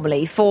space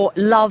normally for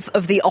love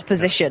of the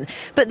opposition.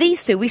 But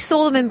these two, we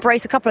saw them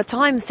embrace a couple of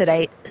times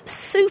today,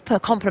 super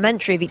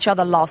complimentary of each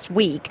other last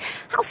week.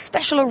 How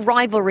special a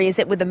rivalry is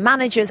it with the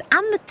managers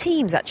and the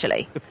teams,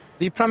 actually?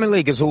 The Premier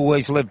League has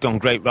always lived on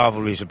great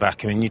rivalries,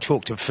 Rebecca. I mean, you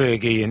talked to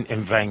Fergie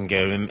and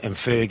Wenger and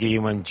Fergie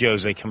when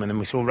Jose came in, and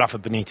we saw Rafa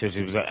Benitez,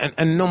 who was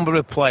a number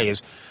of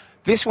players.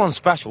 This one's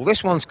special.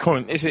 This one's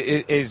current. This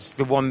is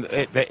the one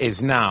that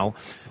is now.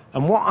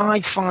 And what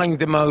I find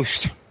the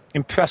most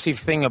impressive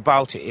thing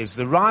about it is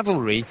the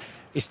rivalry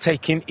is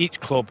taking each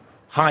club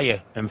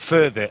higher and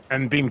further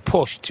and being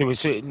pushed to a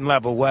certain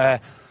level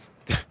where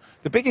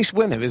the biggest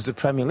winner is the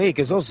Premier League,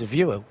 as us, the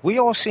viewer. We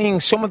are seeing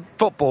some of the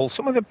football,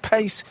 some of the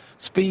pace,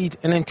 speed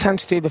and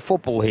intensity of the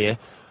football here.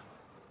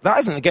 That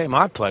isn't the game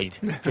I played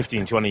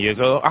 15, 20 years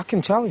ago, I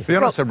can tell you. Be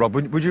honest, Rob,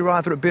 would you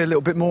rather it be a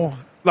little bit more...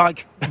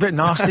 like a bit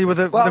nasty with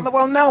it?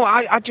 Well, no,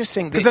 I just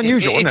think it's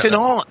unusual. It's an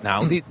art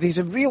now. There's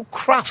a real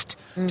craft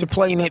to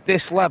playing at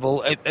this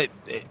level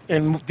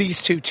in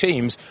these two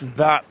teams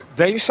that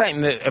they're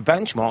setting a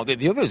benchmark that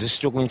the others are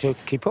struggling to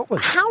keep up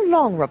with. How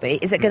long, Robbie,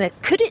 is it going to?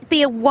 Could it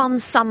be a one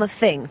summer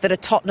thing that a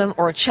Tottenham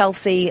or a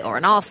Chelsea or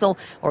an Arsenal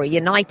or a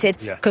United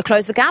could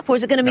close the gap, or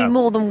is it going to be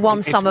more than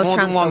one summer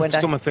transfer window? It's more than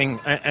one summer thing,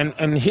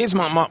 and here's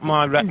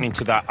my reckoning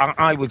to that.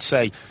 I would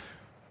say,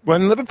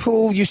 when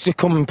Liverpool used to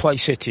come and play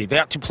City, they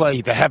had to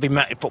play the heavy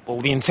metal football,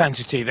 the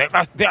intensity. They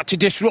had to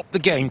disrupt the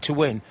game to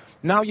win.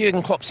 Now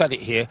Jurgen Klopp said it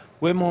here,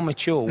 we're more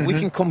mature. We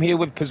can come here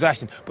with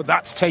possession. But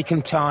that's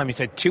taken time. He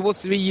said 2 or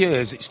 3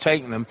 years it's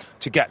taken them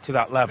to get to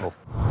that level.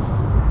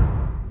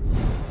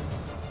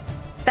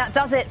 That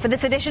does it for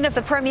this edition of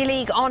the Premier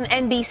League on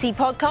NBC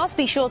podcast.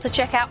 Be sure to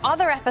check out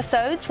other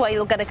episodes where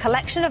you'll get a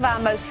collection of our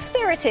most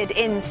spirited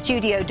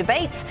in-studio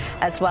debates,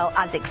 as well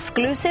as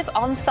exclusive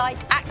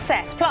on-site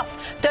access. Plus,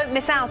 don't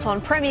miss out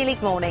on Premier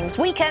League mornings,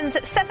 weekends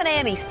at 7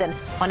 a.m. Eastern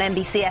on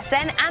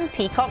NBCSN and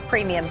Peacock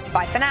Premium.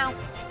 Bye for now.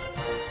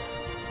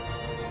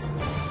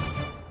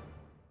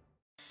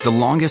 The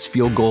longest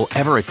field goal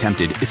ever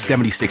attempted is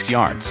 76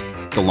 yards.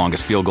 The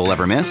longest field goal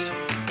ever missed?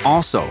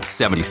 Also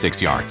 76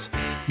 yards.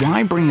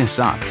 Why bring this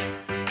up?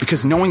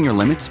 Because knowing your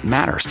limits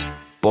matters,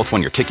 both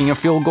when you're kicking a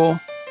field goal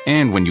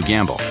and when you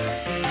gamble.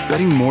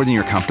 Betting more than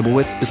you're comfortable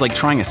with is like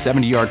trying a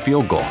 70-yard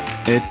field goal.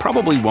 It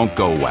probably won't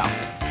go well.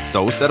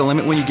 So set a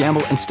limit when you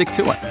gamble and stick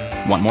to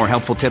it. Want more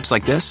helpful tips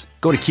like this?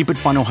 Go to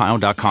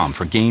keepitfunohio.com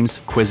for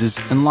games, quizzes,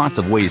 and lots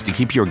of ways to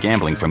keep your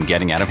gambling from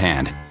getting out of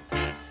hand.